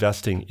whom they're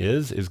investing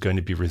is going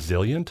to be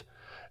resilient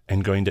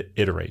and going to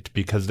iterate,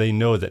 because they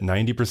know that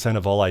 90%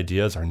 of all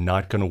ideas are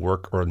not going to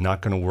work or not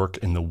going to work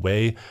in the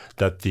way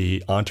that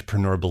the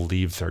entrepreneur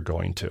believes they're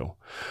going to.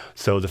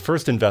 So the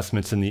first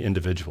investment's in the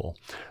individual.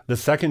 The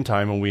second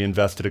time, when we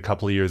invested a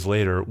couple of years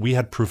later, we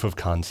had proof of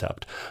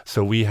concept.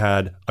 So we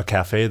had a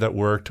cafe that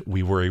worked.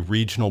 We were a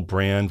regional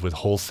brand with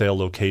wholesale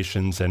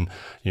locations and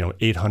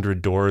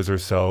 800 doors or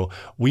so.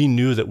 We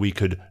knew that we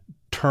could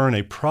turn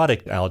a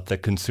product out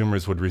that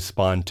consumers would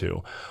respond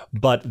to.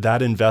 But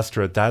that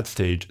investor at that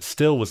stage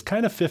still was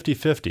kind of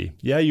 50-50.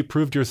 Yeah, you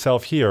proved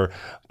yourself here,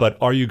 but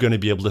are you going to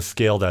be able to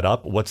scale that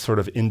up? What sort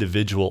of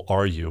individual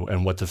are you,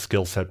 and what's the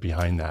skill set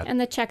behind that?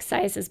 And the check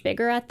size is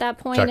bigger at that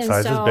point. Check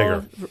size is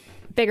bigger.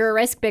 Bigger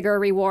risk, bigger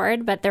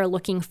reward, but they're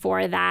looking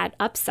for that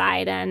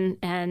upside.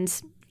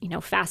 And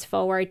fast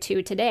forward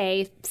to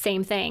today,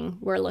 same thing.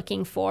 We're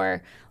looking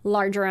for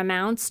larger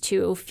amounts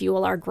to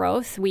fuel our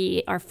growth.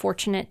 We are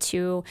fortunate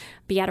to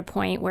be at a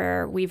point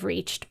where we've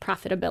reached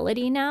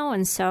profitability now.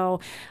 And so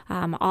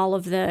all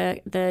of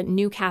the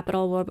new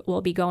capital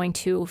will be going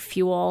to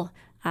fuel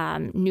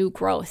new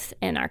growth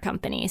in our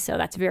company. So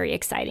that's very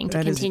exciting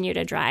to continue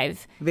to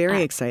drive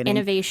very exciting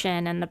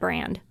innovation and the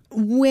brand.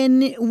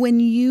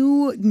 When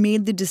you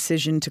made the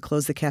decision to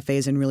close the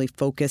cafes and really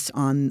focus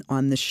on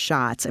the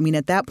shots, I mean,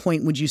 at that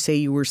point, would you say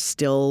you were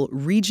still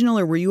regional,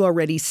 or were you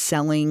already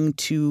selling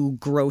to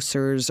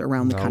grocers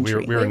around the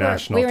country? We were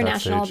national. We were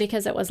national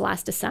because it was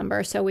last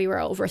December, so we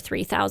were over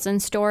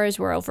 3,000 stores.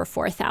 We're over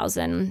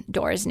 4,000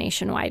 doors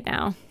nationwide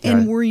now.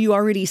 And were you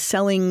already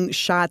selling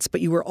shots,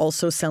 but you were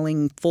also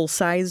selling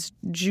full-size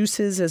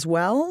juices as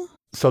well?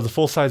 So the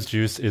full-size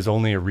juice is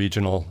only a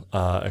regional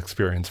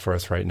experience for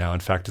us right now.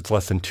 In fact, it's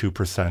less than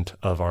 2%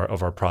 of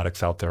our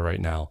products out there right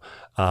now.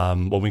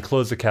 When we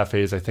closed the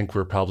cafes, I think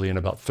we're probably in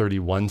about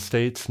 31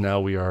 states. Now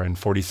we are in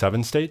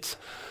 47 states.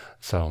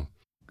 So.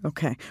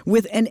 Okay.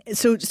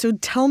 So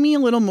tell me a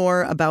little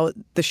more about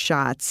the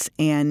shots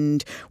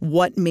and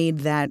what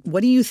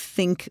do you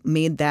think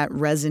made that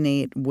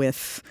resonate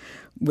with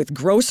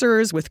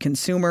grocers, with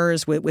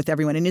consumers, with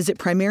everyone? And is it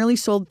primarily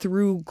sold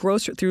through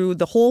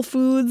the Whole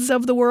Foods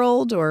of the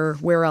world, or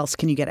where else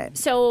can you get it?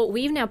 So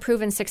we've now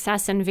proven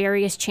success in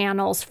various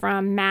channels,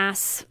 from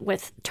mass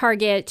with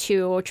Target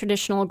to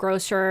traditional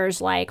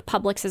grocers like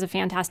Publix is a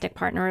fantastic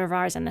partner of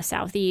ours in the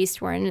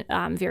Southeast. We're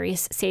in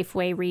various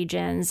Safeway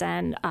regions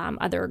and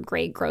other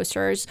great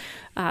grocers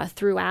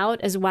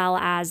throughout, as well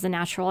as the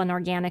natural and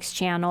organics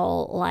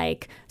channel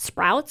like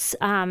Sprouts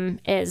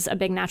is a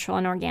big natural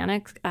and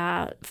organic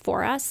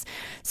for us.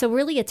 So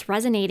really it's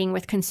resonating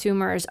with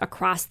consumers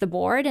across the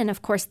board. And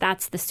of course,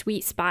 that's the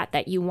sweet spot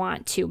that you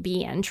want to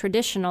be in.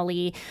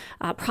 Traditionally,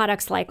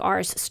 products like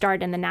ours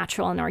start in the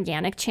natural and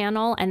organic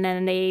channel, and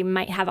then they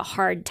might have a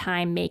hard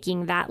time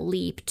making that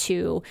leap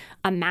to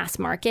a mass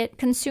market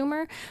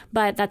consumer.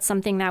 But that's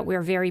something that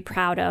we're very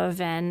proud of.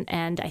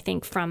 And I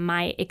think from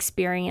my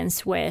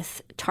experience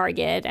with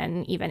Target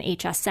and even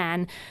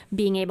HSN,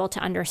 being able to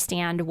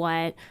understand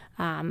what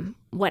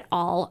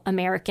all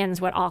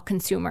Americans, what all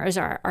consumers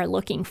are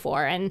looking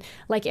for. And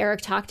like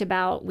Eric talked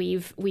about,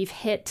 we've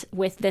hit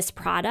with this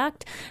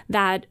product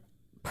that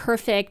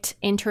perfect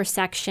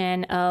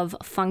intersection of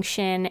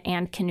function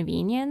and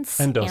convenience.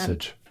 And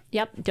dosage.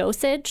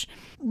 Dosage.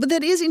 But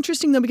that is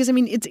interesting, though, because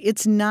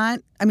it's not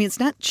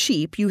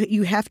cheap.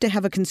 You have to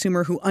have a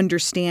consumer who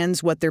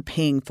understands what they're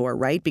paying for,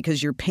 right?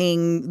 Because you're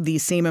paying the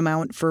same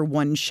amount for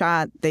one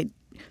shot that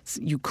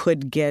you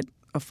could get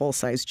a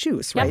full-size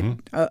juice, Yep. right?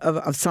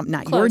 Mm-hmm. Of some,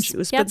 not Close. your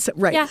juice, Yep. but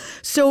right. Yeah.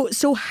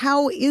 So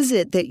how is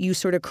it that you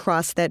sort of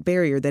cross that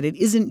barrier, that it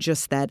isn't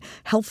just that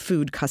health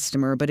food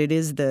customer, but it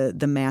is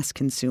the mass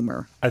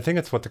consumer? I think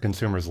it's what the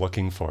consumer is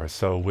looking for.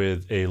 So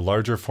with a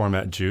larger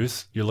format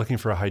juice, you're looking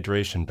for a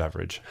hydration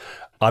beverage.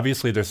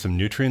 Obviously, there's some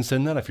nutrients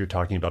in that if you're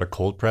talking about a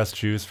cold pressed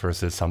juice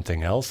versus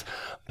something else.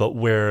 But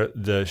where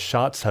the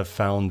shots have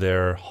found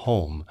their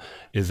home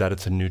is that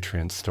it's a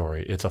nutrient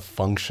story. It's a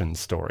function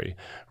story,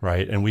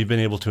 right? And we've been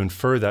able to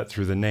infer that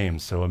through the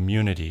names. So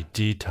immunity,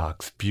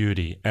 detox,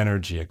 beauty,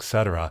 energy,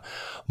 etc.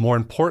 More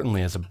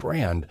importantly, as a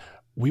brand,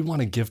 we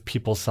want to give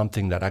people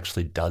something that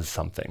actually does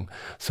something.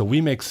 So we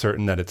make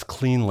certain that it's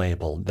clean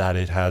labeled, that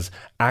it has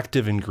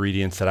active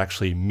ingredients that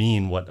actually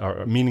mean what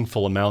are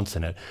meaningful amounts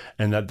in it,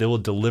 and that they will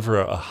deliver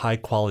a high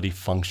quality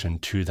function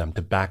to them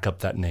to back up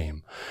that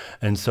name.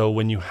 And so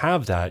when you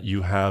have that,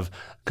 you have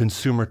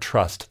consumer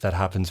trust that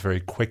happens very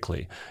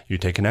quickly. You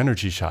take an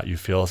energy shot, you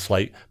feel a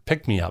slight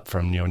pick-me-up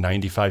from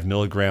 95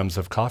 milligrams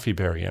of coffee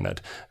berry in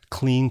it,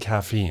 clean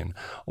caffeine,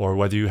 or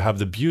whether you have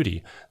the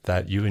beauty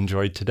that you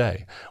enjoyed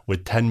today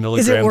with 10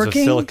 milligrams of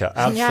silica.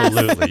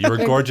 Absolutely. Yes. You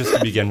were gorgeous to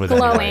begin with.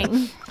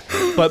 Glowing.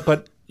 Anyway.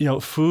 But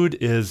food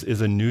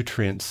is a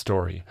nutrient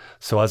story.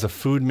 So as a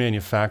food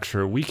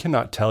manufacturer, we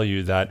cannot tell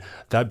you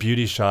that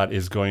beauty shot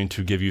is going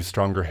to give you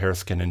stronger hair,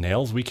 skin, and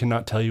nails. We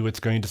cannot tell you it's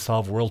going to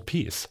solve world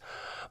peace.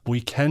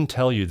 We can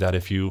tell you that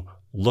if you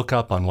look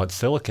up on what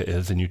silica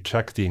is and you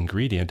check the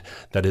ingredient,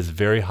 that is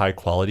very high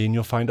quality, and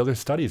you'll find other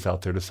studies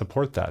out there to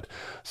support that.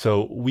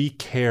 So we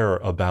care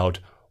about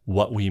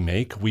what we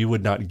make. We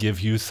would not give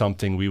you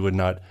something we would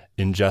not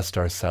ingest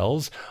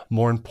ourselves.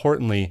 More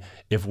importantly,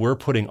 if we're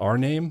putting our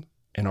name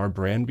and our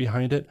brand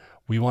behind it,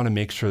 we want to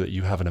make sure that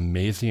you have an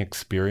amazing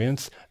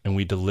experience and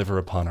we deliver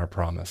upon our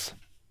promise.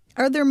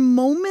 Are there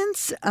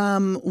moments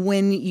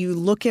when you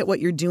look at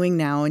what you're doing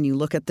now and you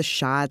look at the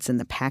shots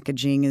and the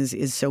packaging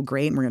is so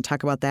great, and we're going to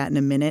talk about that in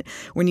a minute,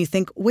 when you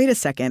think, wait a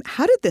second,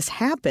 how did this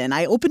happen?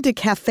 I opened a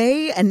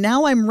cafe and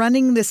now I'm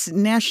running this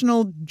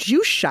national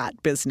juice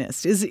shot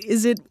business.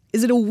 Is it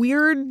a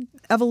weird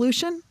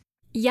evolution?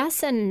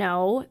 Yes and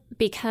no,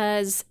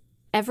 because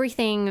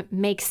everything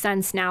makes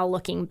sense now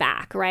looking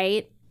back,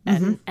 right?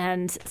 Mm-hmm.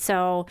 And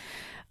so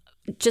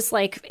just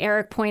like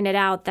Eric pointed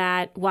out,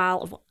 that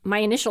while my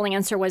initial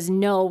answer was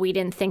no, we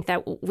didn't think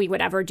that we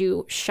would ever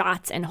do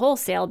shots in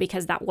wholesale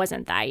because that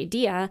wasn't the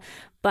idea,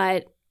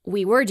 but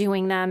we were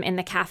doing them in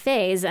the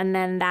cafes, and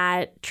then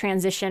that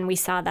transition, we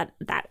saw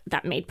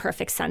that made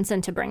perfect sense,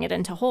 and to bring it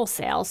into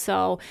wholesale.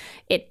 So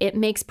it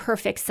makes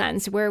perfect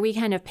sense. Where we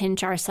kind of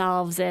pinch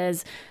ourselves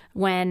is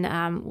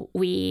when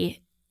we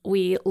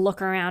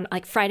look around,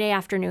 like Friday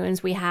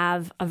afternoons, we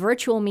have a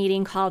virtual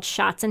meeting called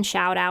Shots and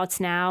Shoutouts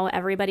now.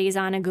 Everybody's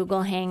on a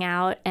Google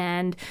Hangout,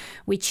 and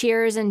we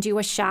cheers and do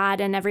a shot,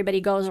 and everybody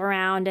goes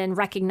around and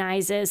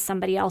recognizes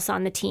somebody else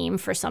on the team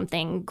for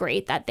something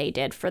great that they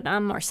did for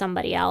them or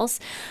somebody else.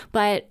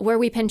 But where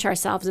we pinch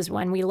ourselves is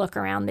when we look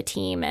around the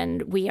team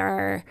and we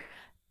are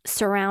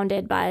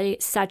surrounded by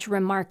such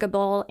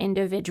remarkable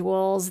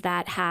individuals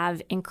that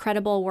have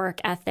incredible work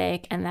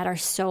ethic and that are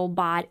so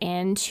bought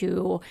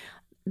into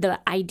the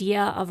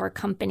idea of our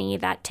company,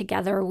 that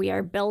together we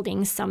are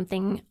building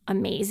something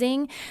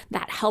amazing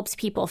that helps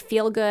people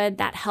feel good,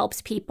 that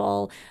helps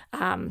people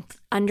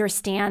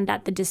understand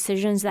that the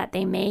decisions that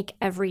they make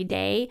every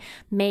day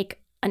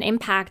make an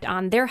impact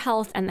on their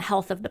health and the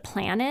health of the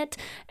planet,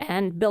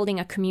 and building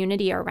a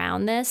community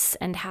around this,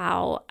 and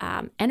how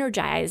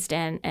energized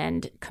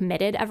and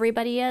committed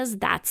everybody is.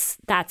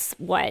 That's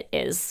what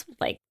is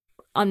like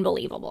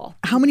unbelievable.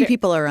 How many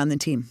people are on the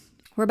team?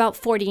 We're about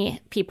 40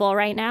 people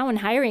right now and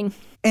hiring.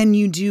 And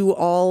you do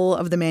all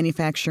of the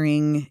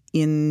manufacturing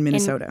in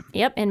Minnesota?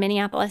 In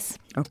Minneapolis.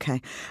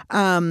 Okay.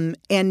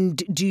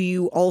 And do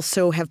you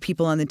also have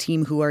people on the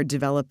team who are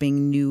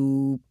developing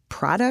new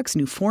products,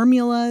 new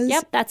formulas?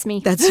 Yep, that's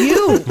me. That's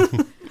you.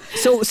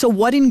 So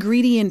what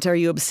ingredient are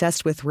you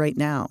obsessed with right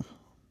now?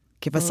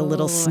 Give us a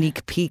little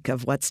sneak peek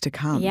of what's to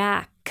come.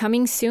 Yeah,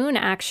 coming soon,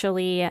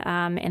 actually,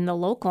 in the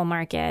local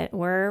market,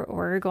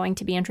 we're going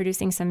to be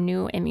introducing some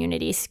new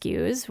immunity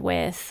SKUs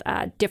with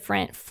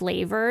different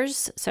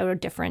flavors, so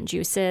different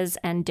juices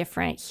and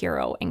different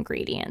hero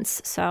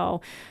ingredients.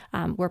 So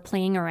we're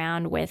playing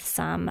around with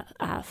some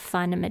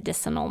fun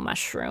medicinal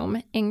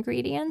mushroom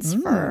ingredients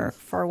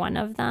for one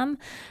of them.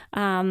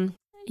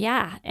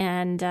 There's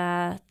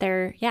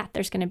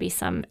going to be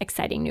some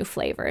exciting new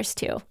flavors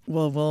too.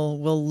 Well,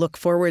 we'll look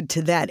forward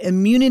to that.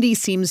 Immunity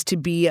seems to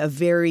be a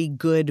very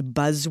good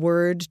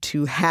buzzword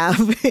to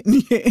have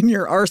in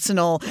your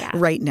arsenal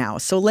right now.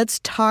 So let's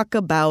talk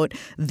about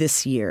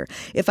this year.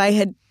 If I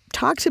had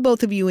talked to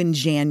both of you in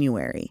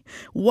January,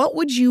 what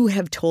would you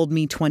have told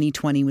me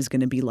 2020 was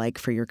going to be like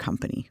for your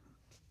company?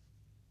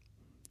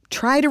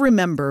 Try to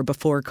remember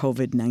before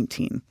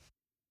COVID-19.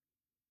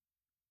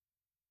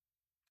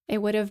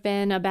 It would have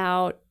been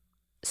about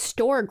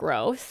store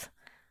growth.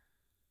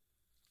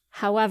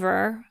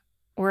 However,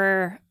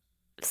 we're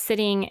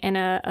sitting in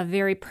a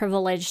very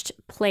privileged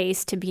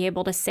place to be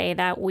able to say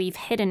that we've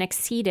hit and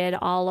exceeded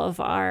all of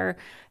our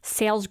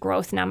sales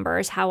growth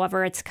numbers.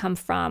 However, it's come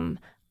from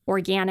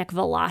organic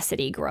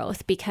velocity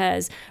growth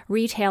because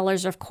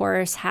retailers, of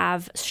course,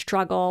 have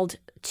struggled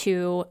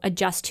to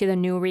adjust to the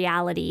new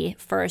reality.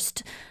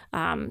 First,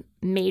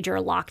 major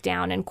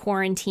lockdown and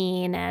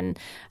quarantine, and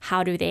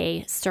how do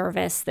they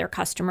service their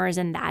customers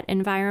in that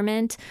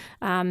environment?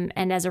 And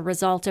as a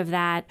result of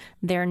that,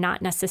 they're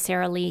not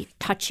necessarily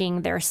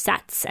touching their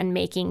sets and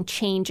making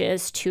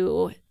changes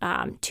to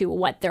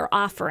what they're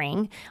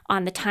offering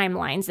on the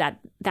timelines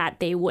that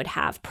they would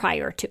have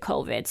prior to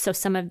COVID. So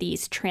some of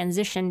these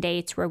transition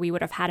dates where we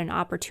would have had an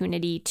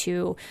opportunity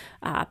to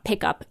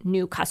pick up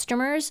new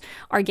customers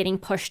are getting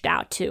pushed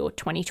out to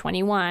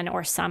 2021,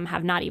 or some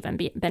have not even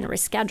been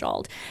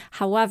rescheduled.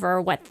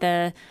 However, what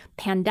the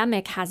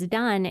pandemic has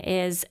done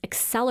is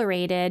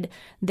accelerated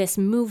this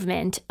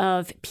movement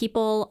of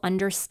people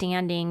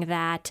understanding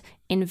that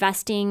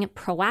investing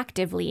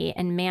proactively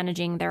in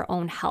managing their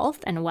own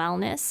health and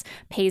wellness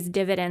pays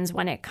dividends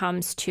when it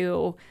comes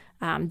to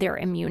their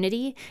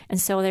immunity. And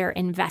so they're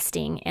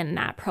investing in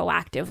that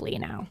proactively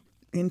now.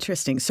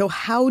 Interesting. So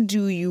how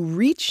do you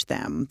reach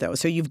them, though?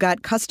 So you've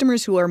got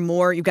consumers who are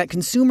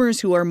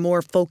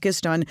more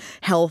focused on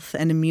health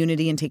and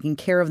immunity and taking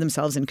care of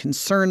themselves and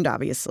concerned,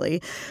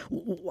 obviously.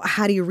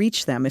 How do you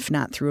reach them if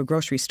not through a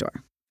grocery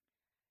store?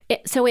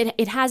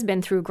 It has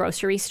been through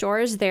grocery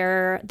stores.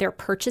 They're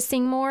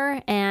purchasing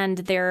more, and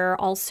they're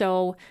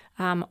also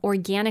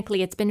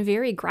organically, it's been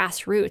very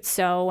grassroots.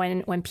 So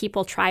when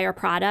people try our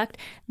product,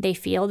 they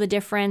feel the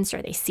difference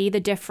or they see the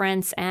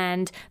difference,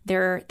 and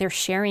they're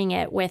sharing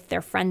it with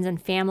their friends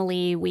and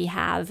family. We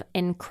have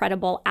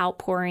incredible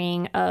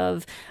outpouring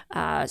of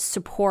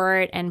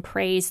support and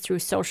praise through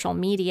social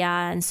media,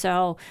 and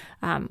so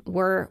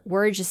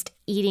we're just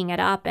eating it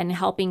up and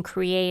helping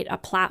create a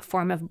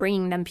platform of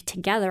bringing them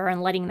together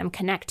and letting them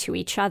connect to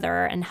each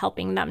other and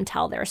helping them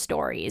tell their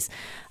stories.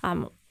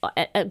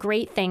 A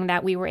great thing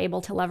that we were able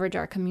to leverage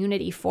our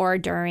community for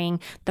during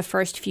the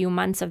first few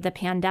months of the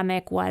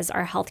pandemic was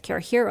our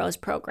Healthcare Heroes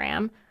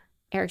program.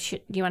 Eric, do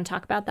you want to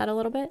talk about that a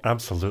little bit?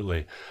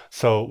 Absolutely.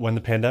 So when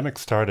the pandemic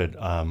started,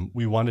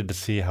 we wanted to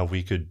see how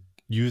we could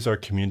use our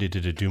community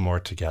to do more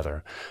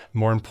together.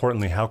 More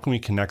importantly, how can we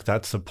connect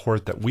that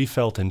support that we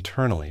felt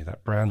internally,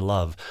 that brand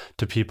love,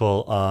 to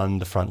people on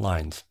the front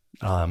lines?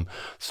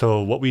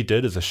 So what we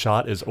did is a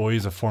shot is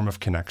always a form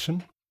of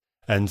connection.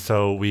 And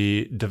so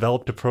we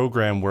developed a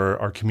program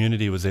where our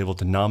community was able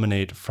to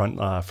nominate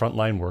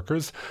frontline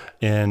workers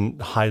in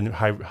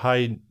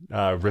high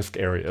risk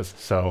areas.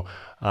 So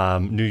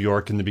New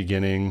York in the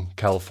beginning,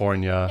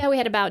 California. Yeah, we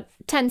had about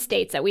 10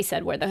 states that we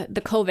said were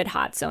the COVID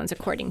hot zones,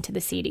 according to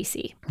the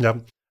CDC.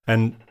 Yep.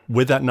 And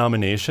with that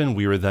nomination,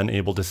 we were then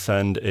able to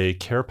send a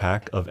care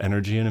pack of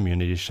energy and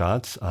immunity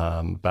shots.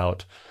 So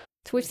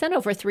we've sent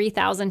over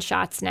 3,000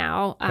 shots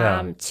now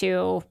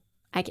to...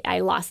 I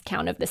lost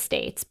count of the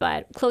states,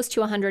 but close to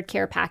 100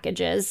 care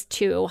packages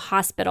to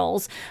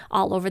hospitals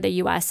all over the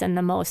U.S. and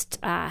the most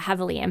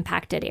heavily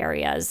impacted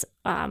areas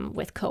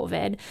with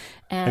COVID.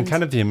 And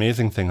kind of the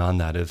amazing thing on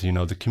that is,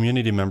 the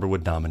community member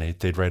would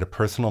nominate, they'd write a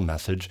personal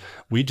message.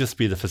 We'd just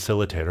be the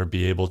facilitator,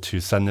 be able to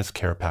send this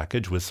care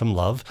package with some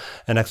love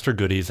and extra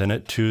goodies in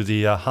it to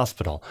the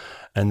hospital.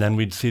 And then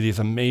we'd see these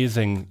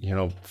amazing,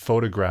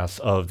 photographs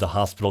of the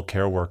hospital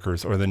care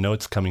workers or the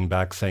notes coming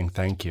back saying,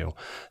 thank you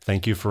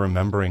for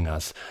remembering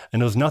us.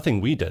 And it was nothing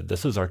we did.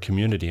 This is our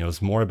community. It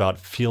was more about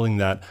feeling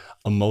that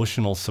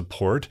emotional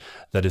support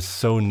that is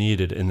so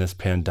needed in this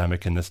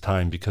pandemic, in this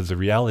time, because the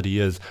reality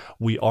is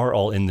we are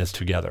all in this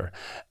together,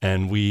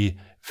 and we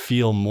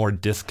feel more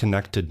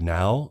disconnected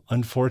now,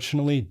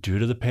 unfortunately, due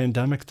to the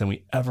pandemic than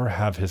we ever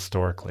have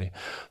historically.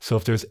 So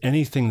if there's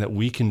anything that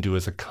we can do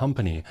as a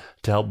company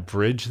to help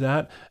bridge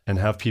that and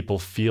have people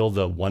feel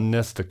the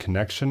oneness, the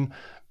connection,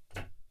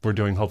 we're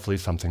doing hopefully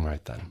something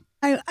right then.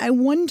 I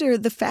wonder,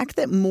 the fact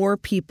that more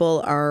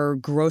people are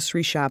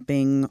grocery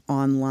shopping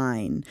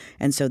online,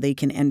 and so they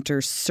can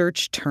enter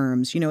search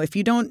terms. If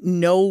you don't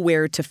know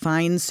where to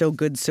find So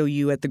Good So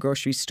You at the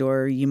grocery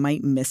store, you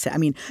might miss it. I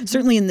mean,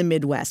 certainly in the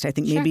Midwest. I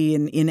think maybe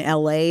in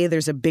L.A.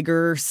 there's a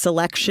bigger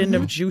selection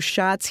of juice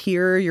shots.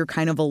 Here, you're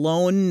kind of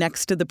alone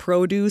next to the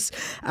produce.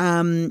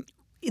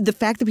 The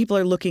fact that people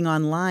are looking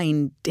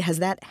online, has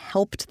that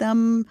helped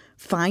them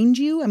find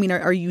you? I mean,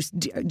 are you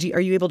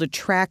able to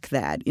track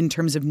that in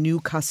terms of new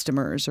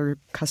customers or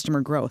customer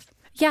growth?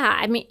 Yeah,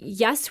 I mean,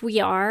 yes, we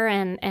are,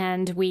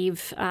 and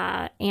we've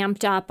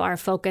amped up our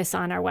focus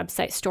on our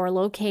website store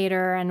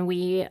locator, and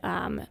we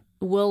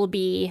will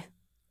be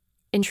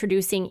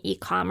introducing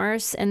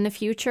e-commerce in the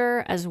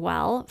future as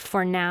well.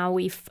 For now,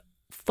 we've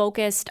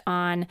focused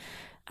on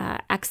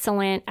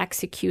excellent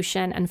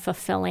execution and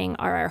fulfilling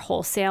our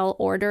wholesale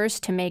orders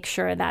to make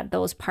sure that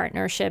those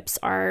partnerships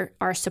are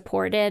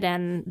supported,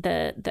 and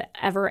the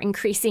ever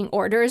increasing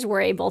orders,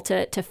 we're able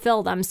to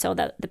fill them so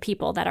that the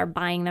people that are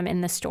buying them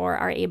in the store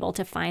are able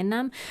to find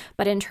them.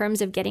 But in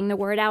terms of getting the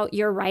word out,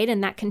 you're right,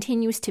 and that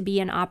continues to be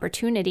an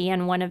opportunity.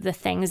 And one of the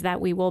things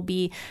that we will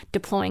be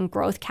deploying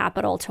growth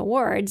capital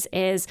towards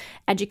is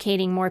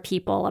educating more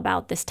people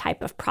about this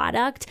type of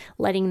product,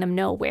 letting them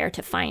know where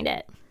to find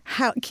it.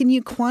 How can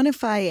you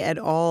quantify at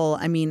all?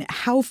 I mean,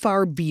 how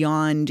far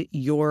beyond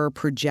your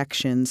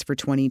projections for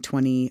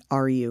 2020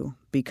 are you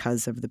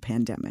because of the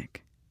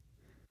pandemic?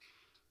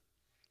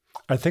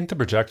 I think the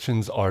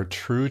projections are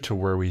true to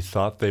where we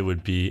thought they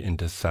would be in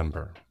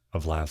December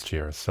of last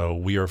year. So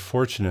we are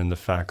fortunate in the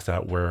fact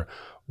that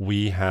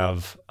we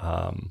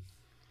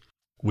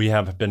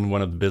have been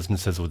one of the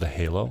businesses with a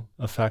halo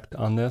effect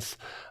on this,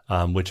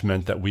 which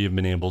meant that we have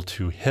been able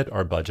to hit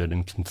our budget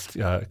and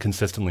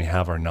consistently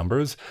have our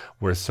numbers,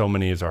 where so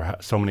many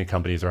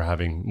companies are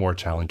having more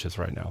challenges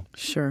right now.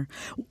 Sure.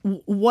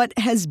 What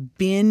has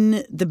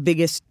been the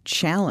biggest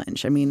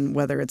challenge? I mean,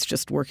 whether it's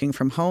just working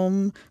from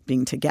home,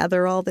 being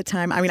together all the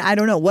time. I mean, I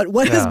don't know.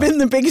 What has been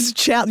the biggest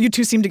challenge? You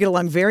two seem to get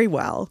along very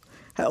well.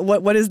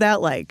 What is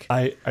that like?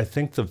 I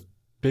think the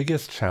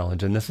biggest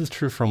challenge, and this is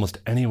true for almost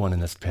anyone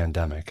in this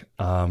pandemic,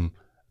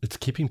 it's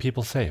keeping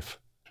people safe,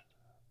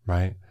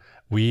 right?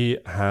 We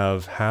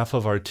have half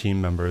of our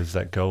team members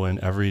that go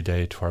in every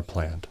day to our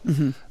plant.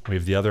 Mm-hmm. We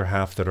have the other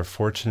half that are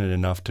fortunate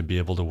enough to be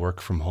able to work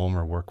from home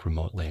or work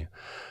remotely.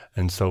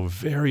 And so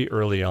very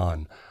early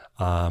on,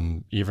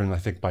 even I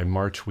think by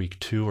March week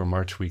 2 or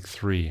March week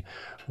 3,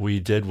 we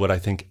did what I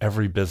think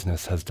every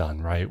business has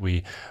done, right?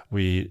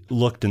 We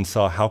looked and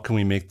saw, how can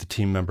we make the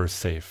team members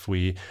safe?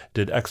 We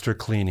did extra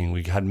cleaning.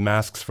 We had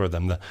masks for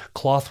them. The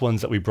cloth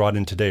ones that we brought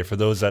in today, for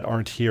those that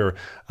aren't here,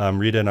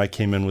 Rita and I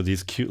came in with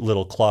these cute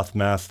little cloth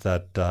masks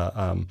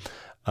that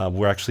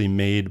were actually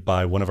made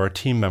by one of our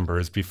team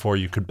members before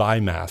you could buy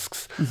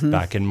masks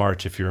back in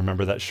March, if you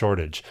remember that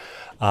shortage.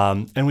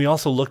 And we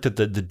also looked at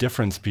the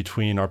difference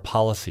between our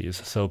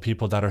policies. So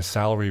people that are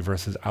salary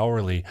versus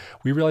hourly,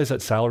 we realized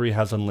that salary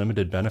has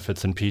unlimited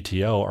benefits in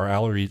PTO. Our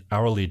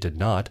hourly did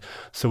not.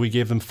 So we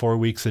gave them 4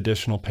 weeks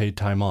additional paid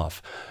time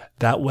off.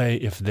 That way,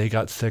 if they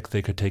got sick,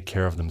 they could take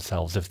care of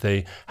themselves. If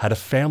they had a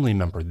family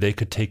member, they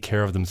could take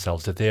care of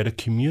themselves. If they had a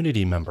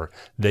community member,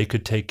 they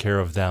could take care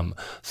of them.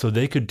 So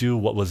they could do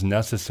what was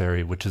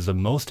necessary, which is the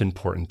most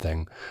important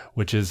thing,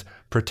 which is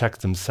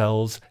protect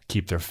themselves,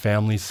 keep their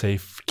family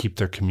safe, keep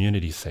their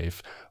community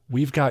safe.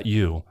 We've got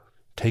you.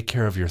 Take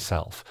care of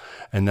yourself.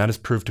 And that has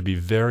proved to be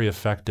very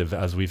effective,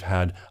 as we've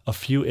had a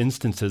few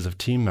instances of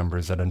team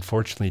members that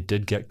unfortunately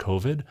did get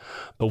COVID,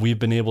 but we've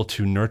been able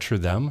to nurture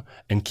them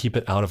and keep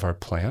it out of our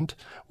plant,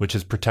 which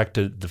has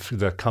protected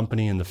the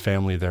company and the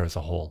family there as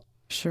a whole.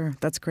 Sure.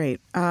 That's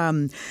great.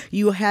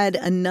 You had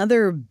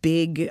another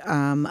big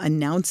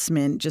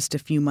announcement just a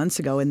few months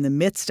ago in the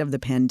midst of the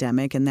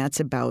pandemic, and that's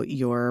about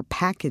your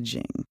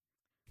packaging.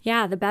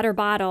 Yeah, the Better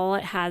Bottle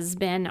has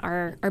been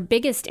our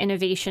biggest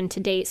innovation to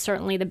date,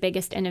 certainly the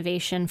biggest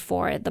innovation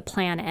for the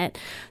planet.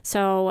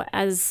 So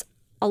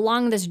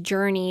along this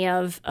journey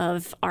of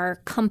our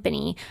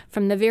company,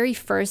 from the very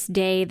first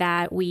day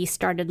that we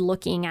started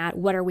looking at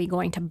what are we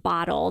going to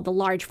bottle the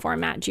large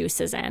format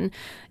juices in,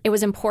 it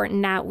was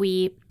important that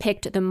we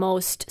picked the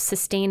most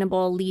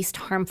sustainable, least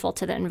harmful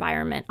to the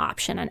environment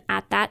option. And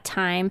at that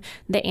time,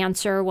 the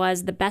answer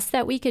was the best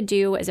that we could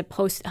do is a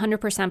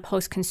 100%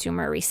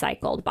 post-consumer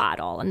recycled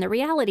bottle. And the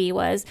reality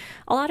was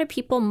a lot of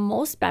people,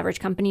 most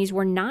beverage companies,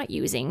 were not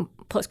using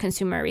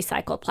post-consumer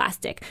recycled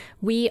plastic.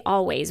 We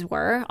always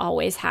were,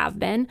 always have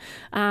been.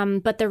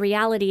 But the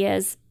reality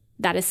is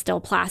that is still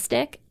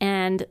plastic.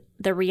 And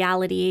the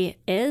reality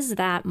is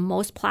that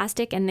most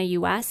plastic in the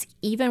U.S.,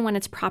 even when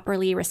it's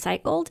properly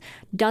recycled,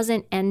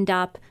 doesn't end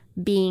up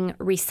being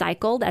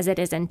recycled as it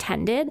is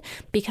intended,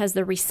 because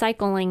the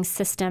recycling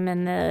system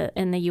in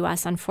the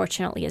U.S.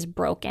 unfortunately is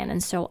broken.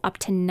 And so up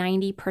to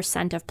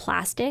 90% of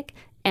plastic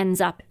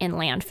ends up in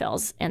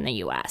landfills in the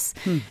U.S.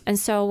 And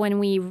so when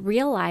we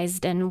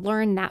realized and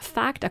learned that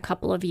fact a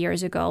couple of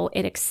years ago,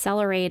 it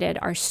accelerated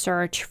our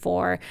search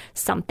for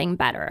something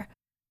better.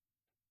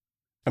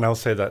 And I'll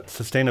say that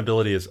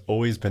sustainability has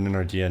always been in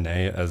our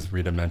DNA, as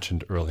Rita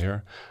mentioned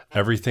earlier.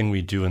 Everything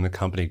we do in the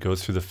company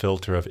goes through the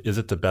filter of, is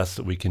it the best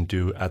that we can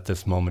do at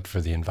this moment for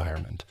the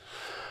environment?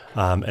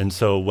 And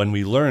so when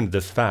we learned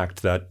this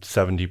fact that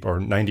 70 or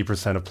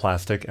 90% of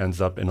plastic ends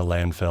up in a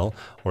landfill,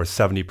 or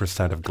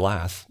 70% of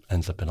glass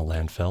ends up in a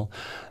landfill,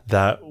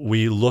 that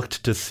we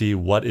looked to see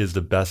what is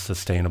the best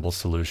sustainable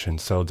solution.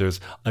 So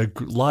there's a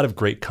lot of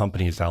great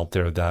companies out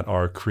there that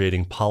are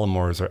creating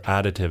polymers or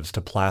additives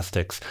to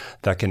plastics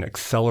that can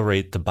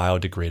accelerate the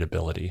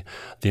biodegradability.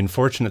 The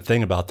unfortunate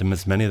thing about them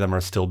is many of them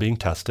are still being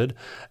tested,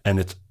 and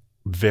it's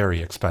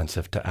very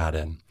expensive to add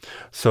in.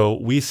 So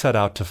we set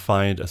out to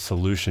find a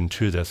solution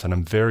to this, and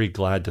I'm very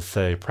proud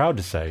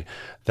to say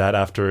that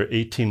after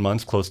 18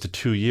 months, close to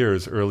 2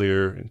 years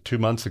earlier, 2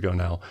 months ago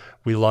now,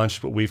 we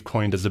launched what we've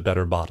coined as a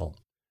Better Bottle.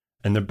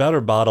 And the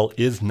better bottle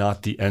is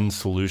not the end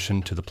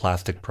solution to the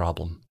plastic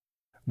problem.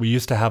 We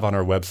used to have on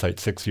our website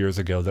 6 years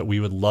ago that we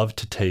would love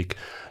to take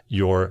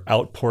your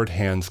outpoured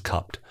hands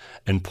cupped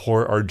and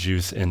pour our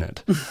juice in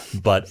it.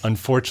 But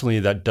unfortunately,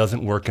 that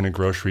doesn't work in a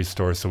grocery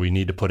store, so we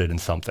need to put it in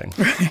something.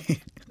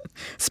 Right.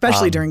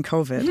 Especially during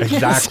COVID.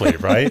 Exactly,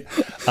 right?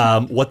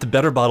 What the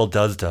better bottle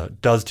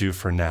does do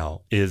for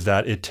now is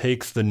that it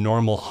takes the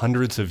normal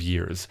hundreds of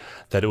years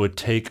that it would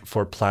take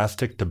for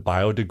plastic to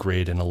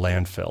biodegrade in a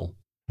landfill,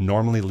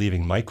 normally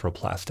leaving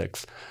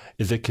microplastics,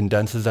 is it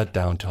condenses that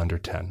down to under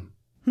 10.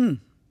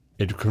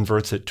 It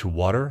converts it to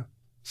water,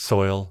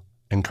 soil,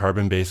 and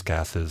carbon-based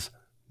gases,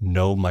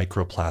 no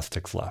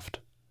microplastics left.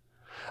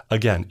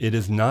 Again, it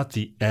is not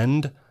the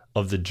end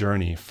of the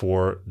journey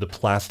for the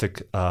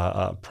plastic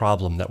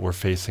problem that we're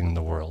facing in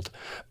the world,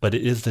 but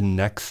it is the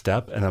next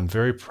step, and I'm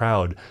very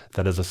proud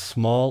that as a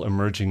small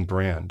emerging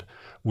brand,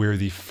 we're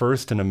the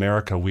first in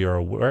America we are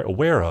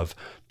aware of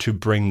to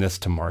bring this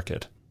to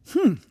market.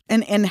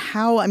 And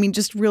how, I mean,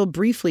 just real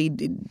briefly,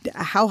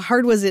 how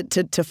hard was it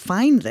to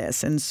find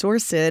this and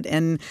source it,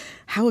 and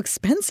how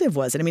expensive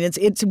was it? I mean,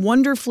 it's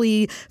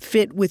wonderfully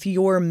fit with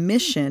your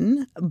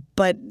mission,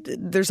 but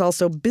there's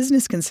also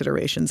business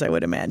considerations, I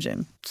would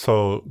imagine.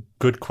 So,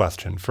 good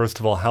question. First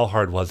of all, how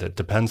hard was it?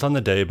 Depends on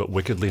the day, but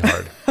wickedly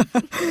hard.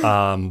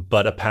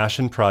 But a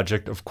passion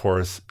project, of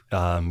course,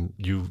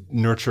 you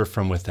nurture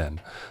from within.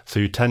 So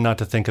you tend not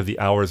to think of the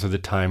hours or the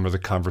time or the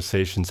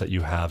conversations that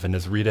you have. And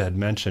as Rita had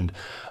mentioned,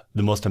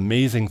 the most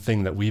amazing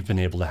thing that we've been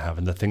able to have,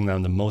 and the thing that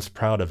I'm the most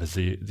proud of, is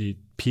the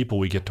people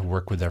we get to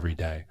work with every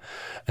day.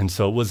 And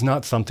so it was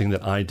not something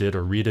that I did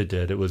or Rita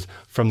did. It was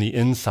from the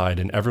inside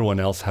and everyone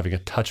else having a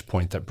touch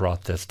point that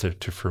brought this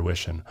to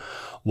fruition.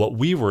 What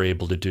we were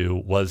able to do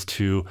was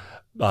to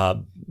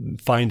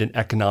find an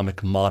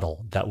economic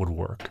model that would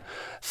work.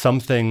 Some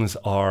things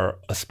are,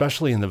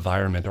 especially in the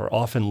environment, are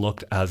often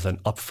looked as an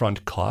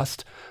upfront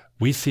cost.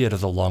 We see it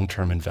as a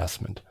long-term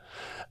investment.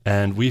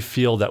 And we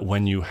feel that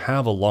when you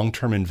have a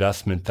long-term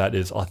investment that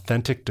is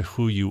authentic to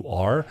who you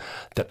are,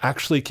 that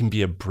actually can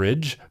be a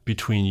bridge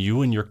between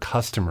you and your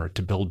customer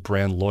to build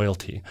brand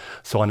loyalty.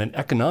 So on an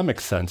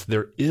economic sense,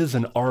 there is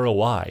an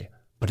ROI,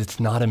 but it's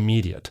not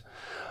immediate.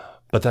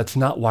 But that's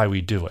not why we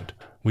do it.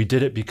 We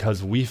did it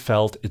because we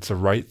felt it's the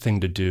right thing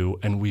to do,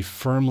 and we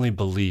firmly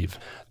believe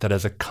that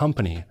as a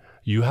company,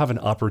 you have an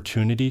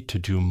opportunity to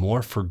do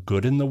more for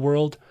good in the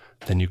world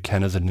than you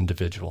can as an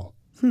individual.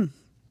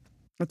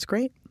 That's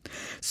great.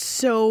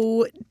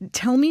 So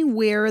tell me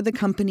where the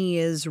company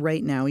is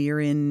right now. You're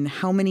in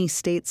how many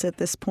states at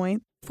this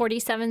point?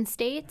 47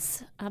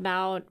 states,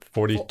 about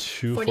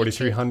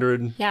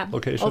 4,300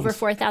 locations. Over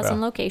 4,000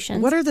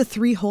 locations. What are the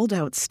 3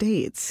 holdout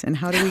states, and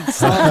how do we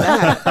solve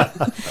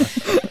that?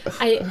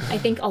 I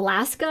think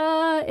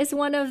Alaska is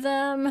one of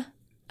them.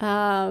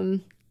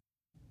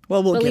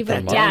 Well, we'll get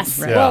that. that. Yes,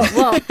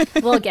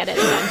 Right. we'll get it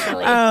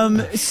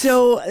eventually.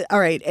 So, all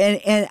right,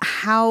 and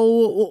how?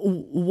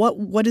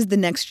 What does the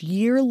next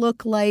year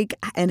look like,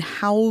 and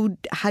how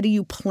do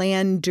you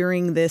plan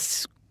during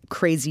this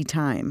crazy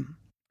time?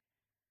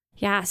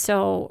 Yeah,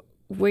 so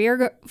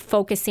we're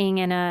focusing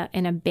in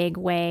a big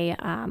way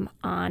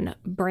on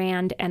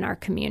brand and our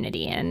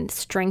community, and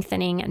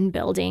strengthening and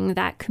building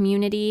that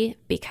community,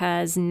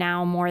 because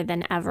now more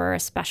than ever,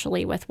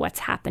 especially with what's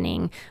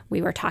happening,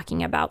 we were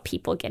talking about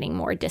people getting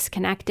more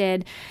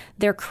disconnected.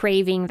 They're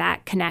craving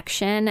that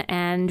connection,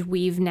 and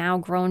we've now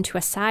grown to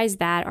a size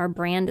that our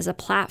brand is a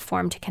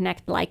platform to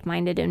connect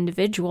like-minded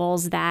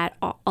individuals that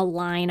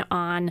align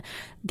on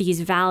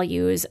these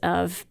values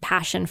of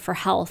passion for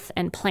health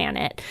and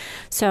planet.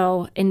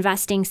 So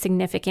investing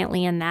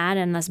significantly in that,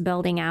 and thus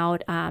building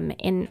out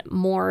in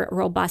more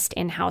robust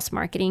in-house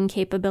marketing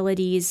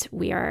capabilities.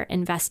 We are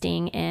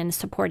investing in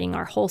supporting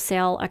our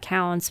wholesale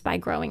accounts by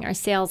growing our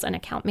sales and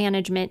account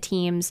management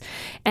teams,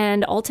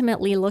 and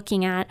ultimately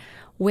looking at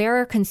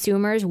where are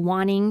consumers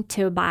wanting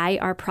to buy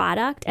our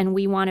product, and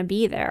we want to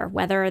be there,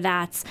 whether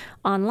that's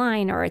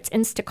online or it's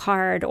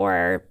Instacart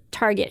or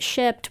Target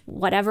shipped,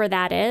 whatever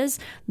that is.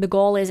 The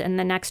goal is in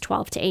the next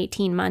 12 to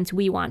 18 months,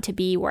 we want to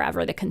be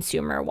wherever the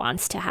consumer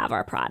wants to have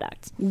our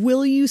product.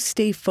 Will you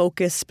stay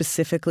focused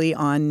specifically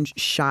on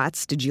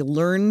shots? Did you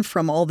learn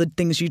from all the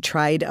things you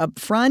tried up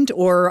front,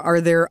 or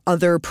are there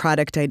other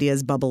product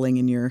ideas bubbling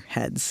in your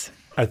heads?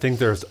 I think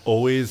there's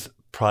always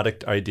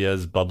product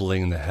ideas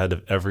bubbling in the head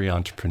of every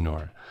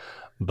entrepreneur,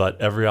 but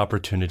every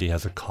opportunity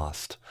has a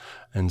cost.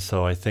 And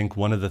so I think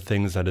one of the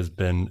things that has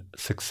been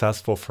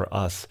successful for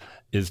us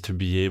is to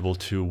be able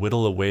to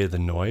whittle away the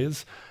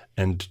noise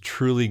and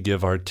truly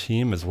give our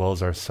team as well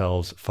as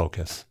ourselves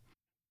focus.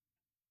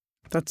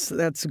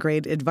 That's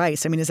great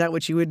advice. I mean, is that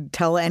what you would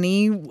tell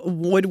any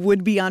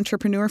would-be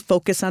entrepreneur?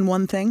 Focus on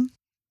one thing?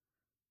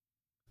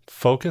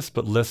 Focus,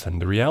 but listen.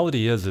 The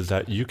reality is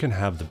that you can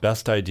have the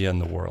best idea in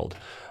the world,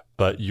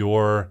 but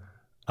your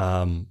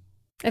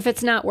if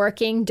it's not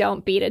working,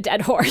 don't beat a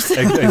dead horse.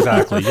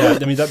 Exactly. Yeah.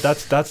 I mean,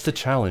 that's the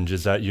challenge,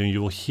 is that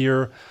you will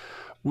hear,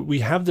 we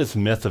have this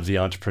myth of the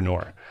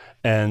entrepreneur,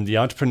 and the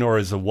entrepreneur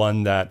is the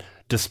one that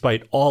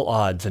despite all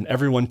odds and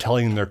everyone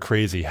telling them they're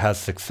crazy, has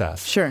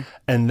success. Sure.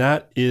 And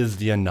that is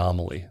the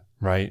anomaly,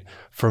 right?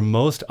 For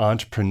most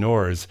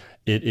entrepreneurs,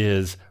 it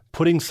is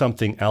putting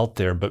something out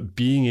there, but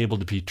being able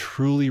to be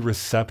truly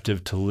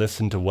receptive to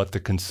listen to what the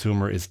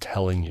consumer is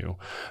telling you.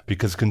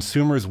 Because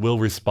consumers will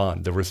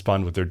respond. They'll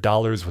respond with their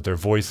dollars, with their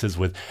voices,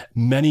 with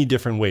many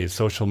different ways,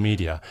 social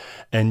media.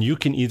 And you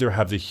can either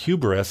have the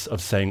hubris of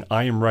saying,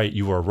 I am right,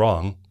 you are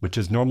wrong, which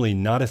is normally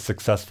not a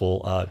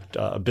successful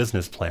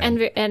business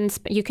plan. And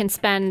you can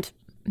spend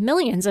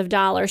millions of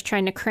dollars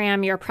trying to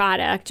cram your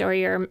product or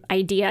your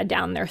idea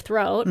down their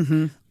throat.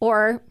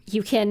 Or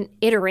you can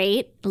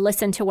iterate,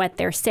 listen to what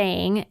they're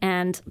saying.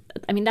 And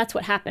I mean, that's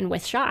what happened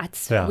with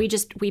Shots. Yeah.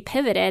 We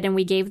pivoted and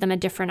we gave them a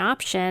different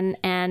option,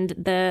 and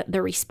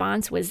the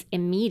response was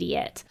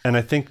immediate. And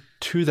I think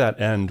to that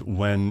end,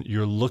 when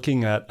you're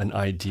looking at an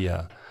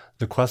idea,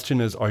 the question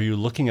is, are you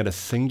looking at a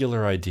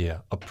singular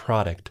idea, a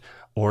product,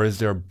 or is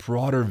there a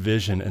broader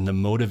vision and the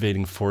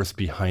motivating force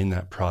behind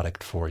that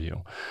product for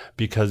you?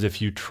 Because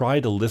if you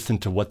try to listen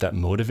to what that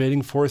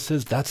motivating force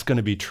is, that's going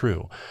to be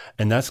true.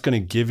 And that's going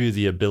to give you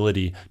the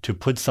ability to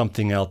put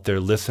something out there,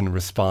 listen,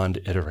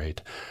 respond,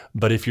 iterate.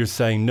 But if you're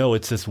saying, no,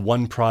 it's this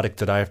one product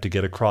that I have to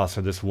get across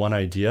or this one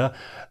idea,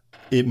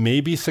 it may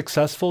be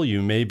successful.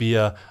 You may be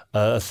a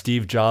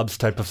Steve Jobs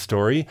type of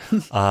story,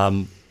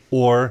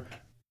 or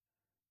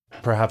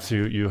perhaps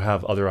you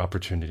have other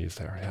opportunities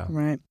there. Yeah.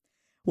 Right.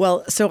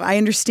 Well, so I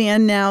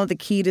understand now the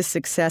key to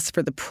success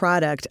for the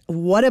product.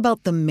 What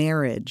about the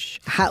marriage?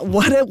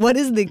 What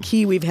is the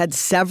key? We've had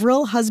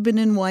several husband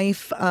and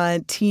wife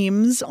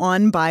teams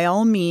on By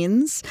All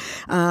Means.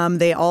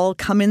 They all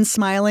come in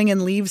smiling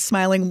and leave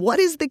smiling. What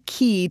is the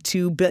key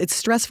to? It's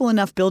stressful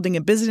enough building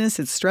a business.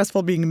 It's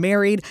stressful being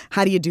married.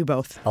 How do you do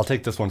both? I'll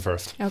take this one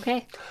first.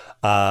 Okay.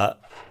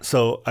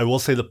 So I will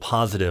say the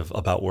positive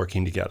about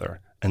working together,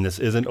 and this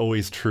isn't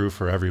always true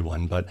for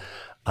everyone, but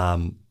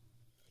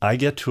I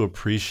get to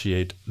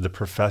appreciate the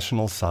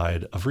professional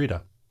side of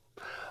Rita.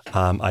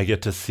 I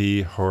get to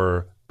see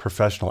her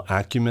professional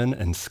acumen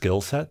and skill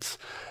sets,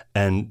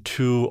 and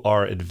to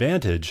our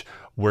advantage,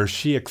 where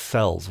she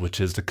excels, which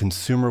is the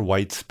consumer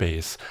white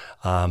space,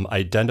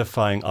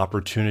 identifying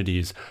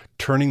opportunities,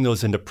 turning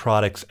those into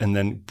products, and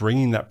then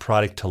bringing that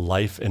product to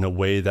life in a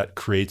way that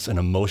creates an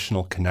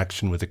emotional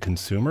connection with the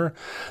consumer.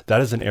 That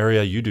is an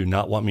area you do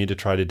not want me to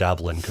try to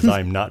dabble in, because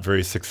I'm not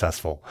very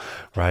successful,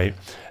 right?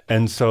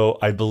 And so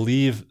I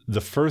believe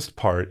the first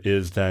part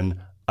is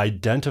then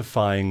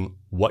identifying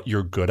what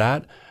you're good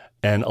at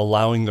and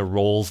allowing the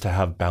roles to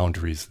have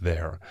boundaries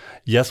there.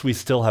 Yes, we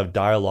still have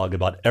dialogue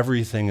about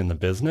everything in the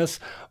business,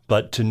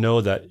 but to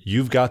know that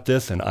you've got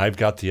this and I've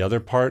got the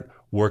other part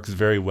works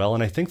very well.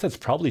 And I think that's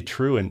probably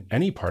true in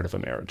any part of a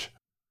marriage.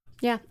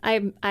 Yeah,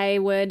 I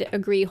would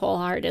agree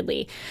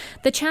wholeheartedly.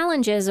 The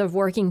challenges of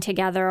working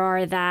together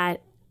are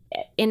that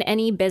in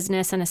any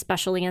business, and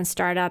especially in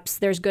startups,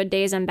 there's good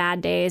days and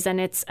bad days, and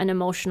it's an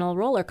emotional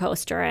roller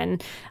coaster.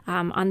 And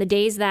on the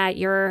days that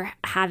you're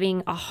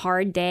having a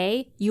hard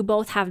day, you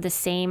both have the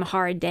same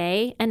hard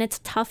day, and it's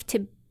tough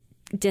to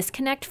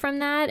disconnect from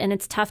that, and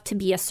it's tough to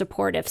be a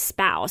supportive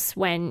spouse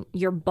when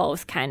you're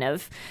both kind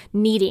of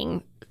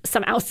needing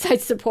some outside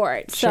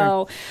support.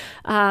 Sure.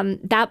 So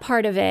that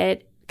part of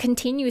it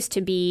continues to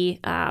be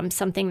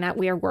something that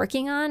we are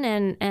working on,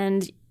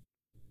 and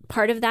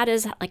part of that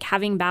is like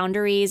having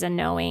boundaries and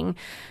knowing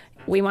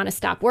we want to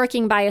stop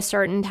working by a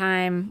certain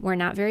time. We're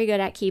not very good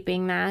at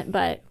keeping that,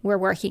 but we're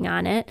working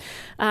on it.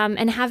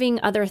 And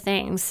having other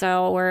things.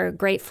 So we're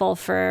grateful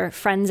for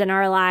friends in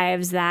our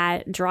lives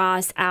that draw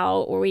us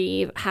out.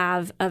 We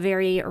have a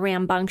very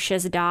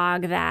rambunctious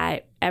dog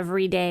that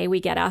every day we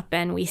get up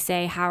and we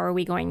say, how are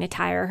we going to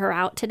tire her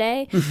out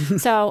today?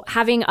 So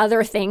having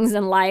other things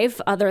in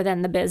life other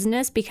than the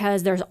business,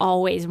 because there's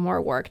always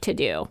more work to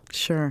do.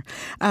 Sure.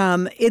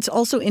 It's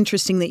also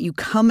interesting that you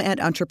come at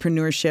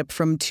entrepreneurship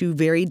from two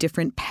very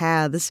different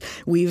paths.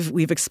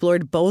 We've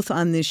explored both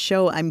on this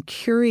show. I'm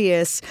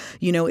curious,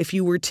 if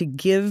you were to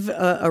give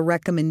a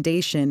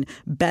recommendation,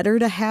 better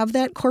to have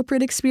that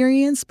corporate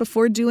experience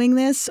before doing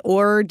this,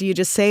 or do you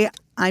just say,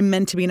 I'm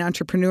meant to be an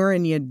entrepreneur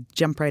and you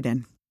jump right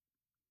in?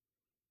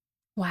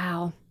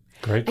 Wow.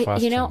 Great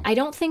question. I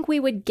don't think we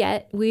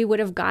would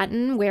have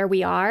gotten where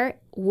we are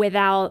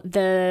without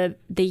the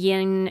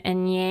yin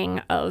and yang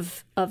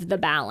of the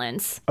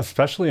balance.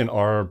 Especially in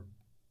our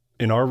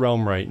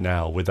realm right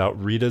now,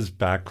 without Rita's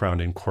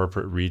background in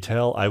corporate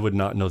retail, I would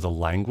not know the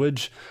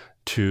language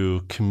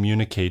to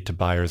communicate to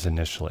buyers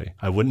initially.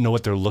 I wouldn't know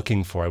what they're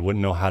looking for. I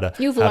wouldn't know how to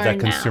have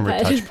that consumer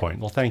touch point.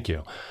 Well, thank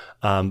you.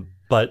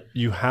 But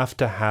you have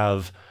to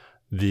have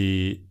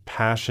the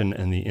passion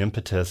and the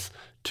impetus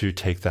to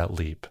take that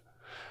leap.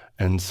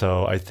 And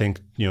so I think,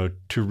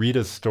 to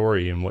Rita's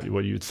story and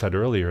what you said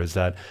earlier is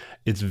that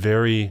it's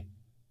very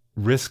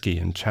risky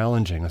and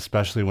challenging,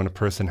 especially when a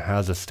person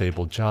has a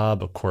stable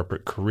job, a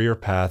corporate career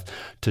path,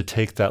 to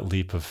take that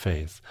leap of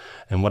faith.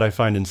 And what I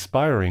find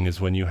inspiring is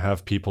when you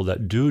have people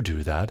that do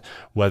that,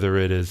 whether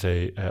it is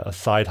a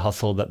side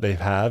hustle that they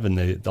have and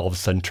they all of a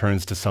sudden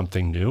turns to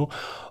something new,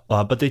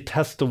 but they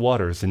test the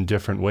waters in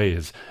different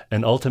ways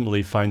and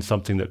ultimately find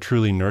something that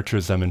truly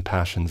nurtures them and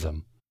passions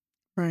them.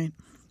 Right.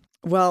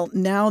 Well,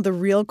 now the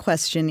real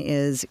question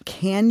is,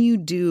 can you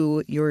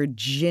do your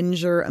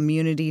ginger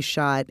immunity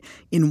shot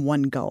in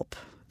one gulp?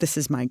 This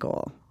is my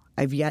goal.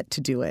 I've yet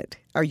to do it.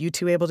 Are you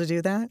two able to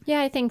do that?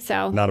 Yeah, I think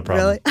so. Not a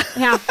problem. Really?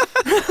 Yeah.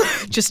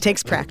 Just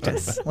takes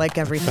practice, like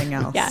everything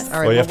else. Yes. All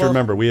right, Well, you have to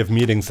remember, we have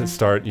meetings that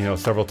start,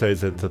 several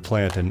days at the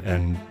plant,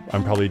 and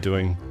I'm probably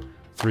doing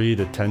 3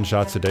 to 10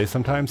 shots a day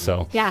sometimes.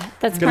 So Yeah,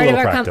 that's get a part of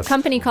little our practice.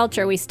 company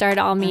culture. We start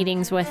all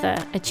meetings with a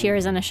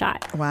cheers and a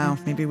shot. Wow,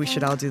 maybe we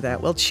should all do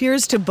that. Well,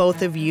 cheers to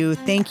both of you.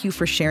 Thank you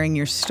for sharing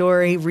your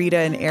story, Rita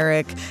and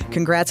Eric.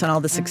 Congrats on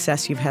all the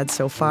success you've had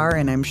so far,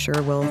 and I'm sure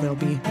there'll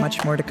be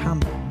much more to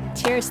come.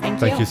 Cheers. Thank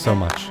you. Thank you so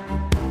much.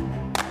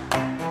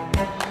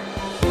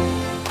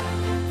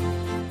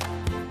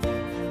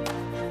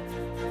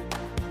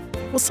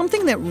 Well,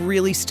 something that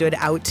really stood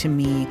out to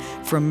me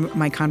from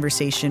my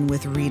conversation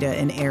with Rita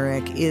and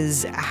Eric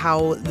is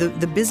how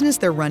the business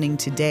they're running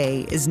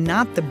today is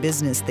not the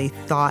business they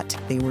thought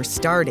they were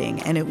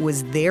starting. And it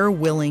was their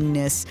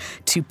willingness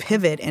to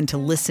pivot and to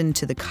listen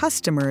to the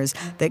customers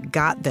that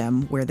got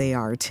them where they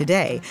are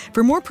today.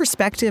 For more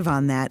perspective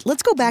on that,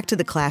 let's go back to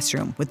the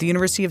classroom with the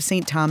University of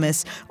St.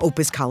 Thomas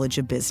Opus College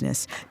of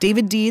Business.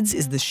 David Deeds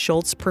is the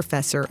Schultz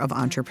Professor of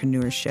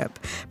Entrepreneurship.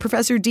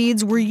 Professor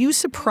Deeds, were you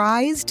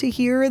surprised to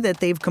hear that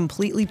they've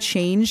completely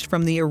changed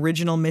from the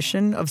original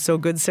mission of So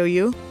Good, So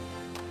You?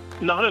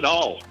 Not at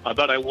all,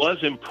 but I was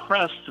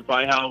impressed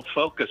by how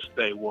focused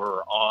they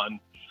were on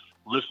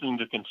listening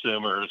to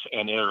consumers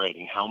and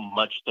iterating how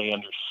much they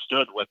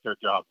understood what their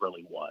job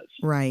really was.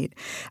 Right.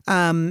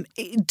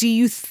 Do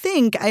you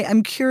think,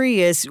 I'm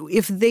curious,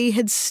 if they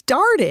had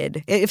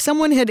started, if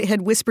someone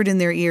had whispered in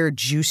their ear,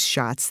 juice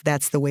shots,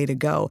 that's the way to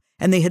go,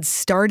 and they had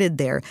started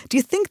there, do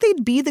you think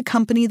they'd be the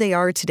company they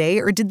are today,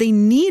 or did they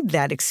need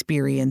that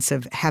experience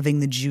of having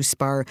the juice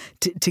bar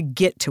to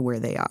get to where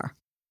they are?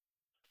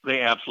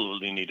 They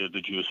absolutely needed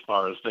the juice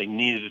bars. They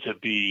needed to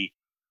be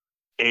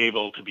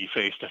able to be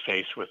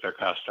face-to-face with their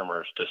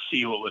customers, to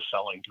see what was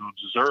selling, to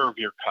observe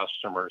your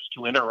customers,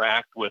 to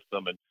interact with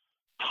them and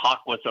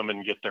talk with them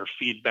and get their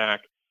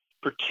feedback,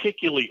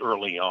 particularly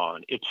early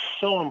on. It's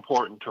so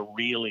important to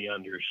really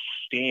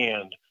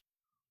understand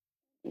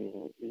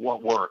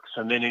what works.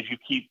 And then as you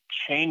keep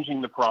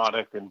changing the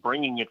product and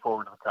bringing it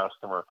forward to the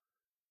customer,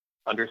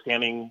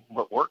 understanding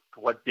what worked,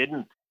 what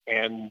didn't,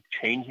 and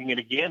changing it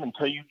again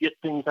until you get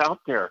things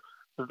out there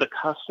that the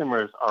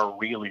customers are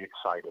really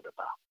excited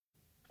about.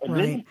 And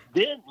Right.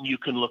 then you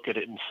can look at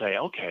it and say,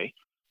 okay,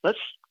 let's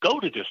go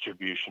to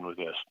distribution with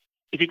this.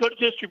 If you go to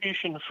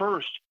distribution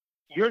first,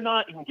 you're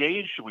not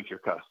engaged with your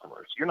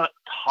customers. You're not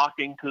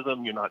talking to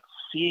them. You're not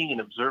seeing and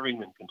observing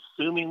them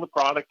consuming the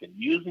product and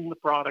using the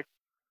product.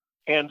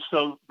 And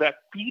so that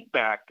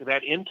feedback,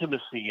 that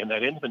intimacy and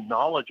that intimate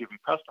knowledge of your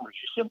customers,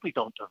 you simply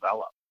don't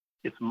develop.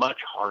 It's much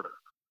harder.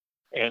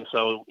 And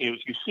so as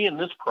you see in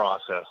this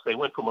process, they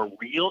went from a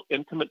real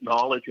intimate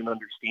knowledge and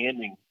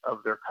understanding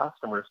of their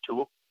customers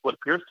to what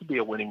appears to be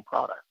a winning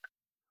product.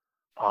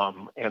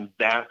 And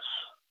that's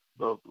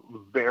a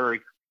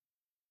very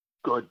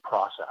good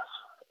process.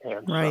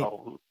 And Right.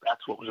 so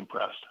that's what was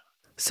impressed.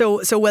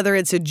 So whether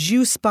it's a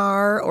juice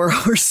bar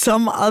or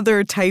some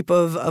other type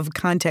of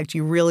contact,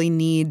 you really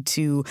need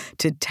to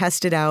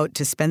test it out,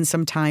 to spend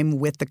some time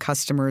with the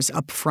customers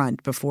up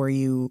front before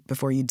you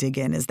dig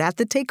in. Is that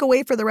the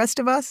takeaway for the rest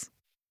of us?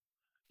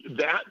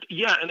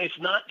 Yeah, and it's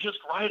not just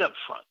right up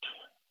front.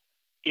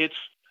 It's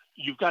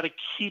you've got to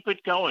keep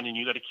it going, and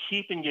you've got to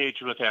keep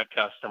engaged with that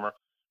customer,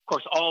 of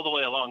course, all the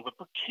way along, but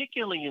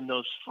particularly in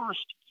those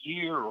first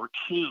year or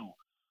two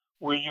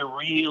where you're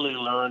really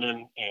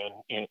learning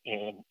and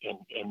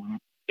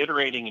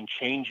iterating and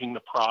changing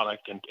the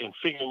product and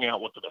figuring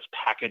out what the best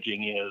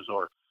packaging is,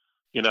 or,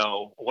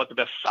 what the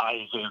best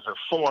size is or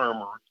form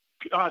or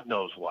God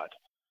knows what.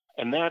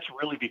 And that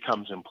really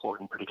becomes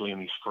important, particularly in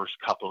these first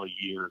couple of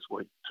years,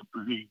 where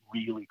to be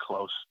really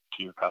close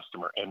to your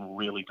customer and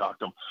really talk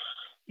to them.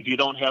 If you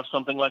don't have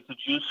something like the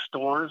juice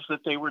stores that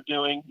they were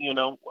doing, you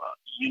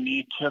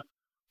need to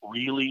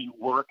really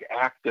work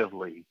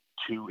actively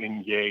to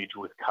engage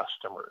with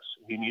customers.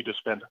 You need to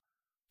spend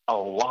a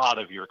lot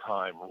of your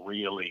time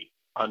really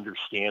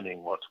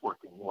understanding what's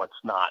working, what's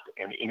not,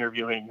 and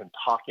interviewing and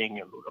talking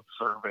and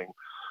observing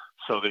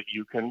so that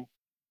you can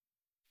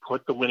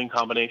put the winning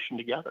combination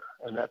together.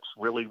 And that's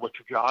really what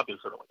your job is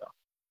early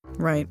on.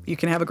 Right. You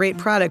can have a great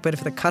product, but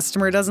if the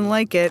customer doesn't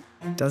like it,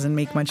 it doesn't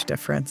make much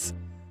difference.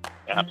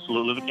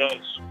 Absolutely the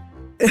case.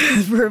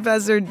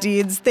 Professor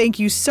Deeds, thank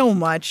you so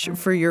much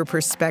for your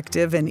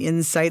perspective and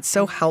insights.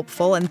 So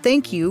helpful. And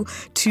thank you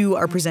to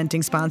our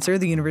presenting sponsor,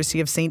 the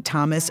University of St.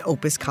 Thomas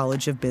Opus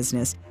College of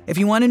Business. If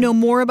you want to know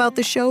more about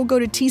the show, go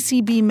to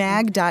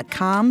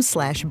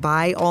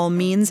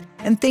tcbmag.com/byallmeans.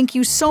 And thank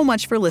you so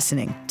much for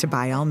listening to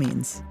By All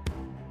Means.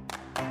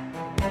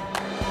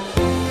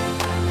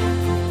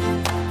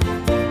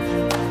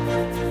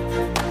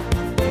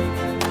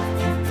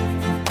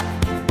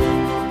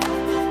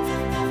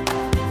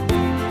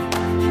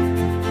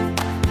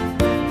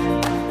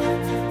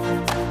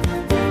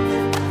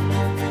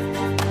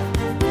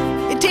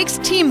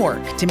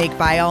 Teamwork to make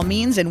By All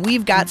Means, and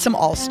we've got some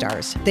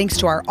all-stars. Thanks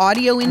to our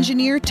audio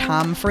engineer,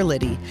 Tom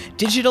Ferlitti.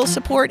 Digital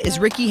support is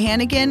Ricky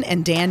Hannigan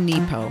and Dan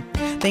Nepo.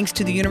 Thanks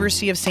to the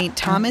University of St.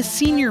 Thomas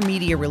Senior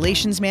Media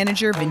Relations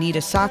Manager, Vinita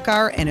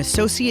Sakar, and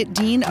Associate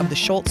Dean of the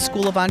Schultz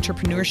School of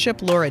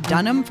Entrepreneurship, Laura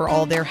Dunham, for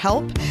all their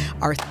help.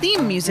 Our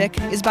theme music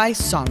is by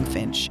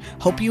Songfinch.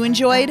 Hope you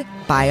enjoyed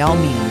By All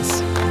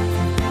Means.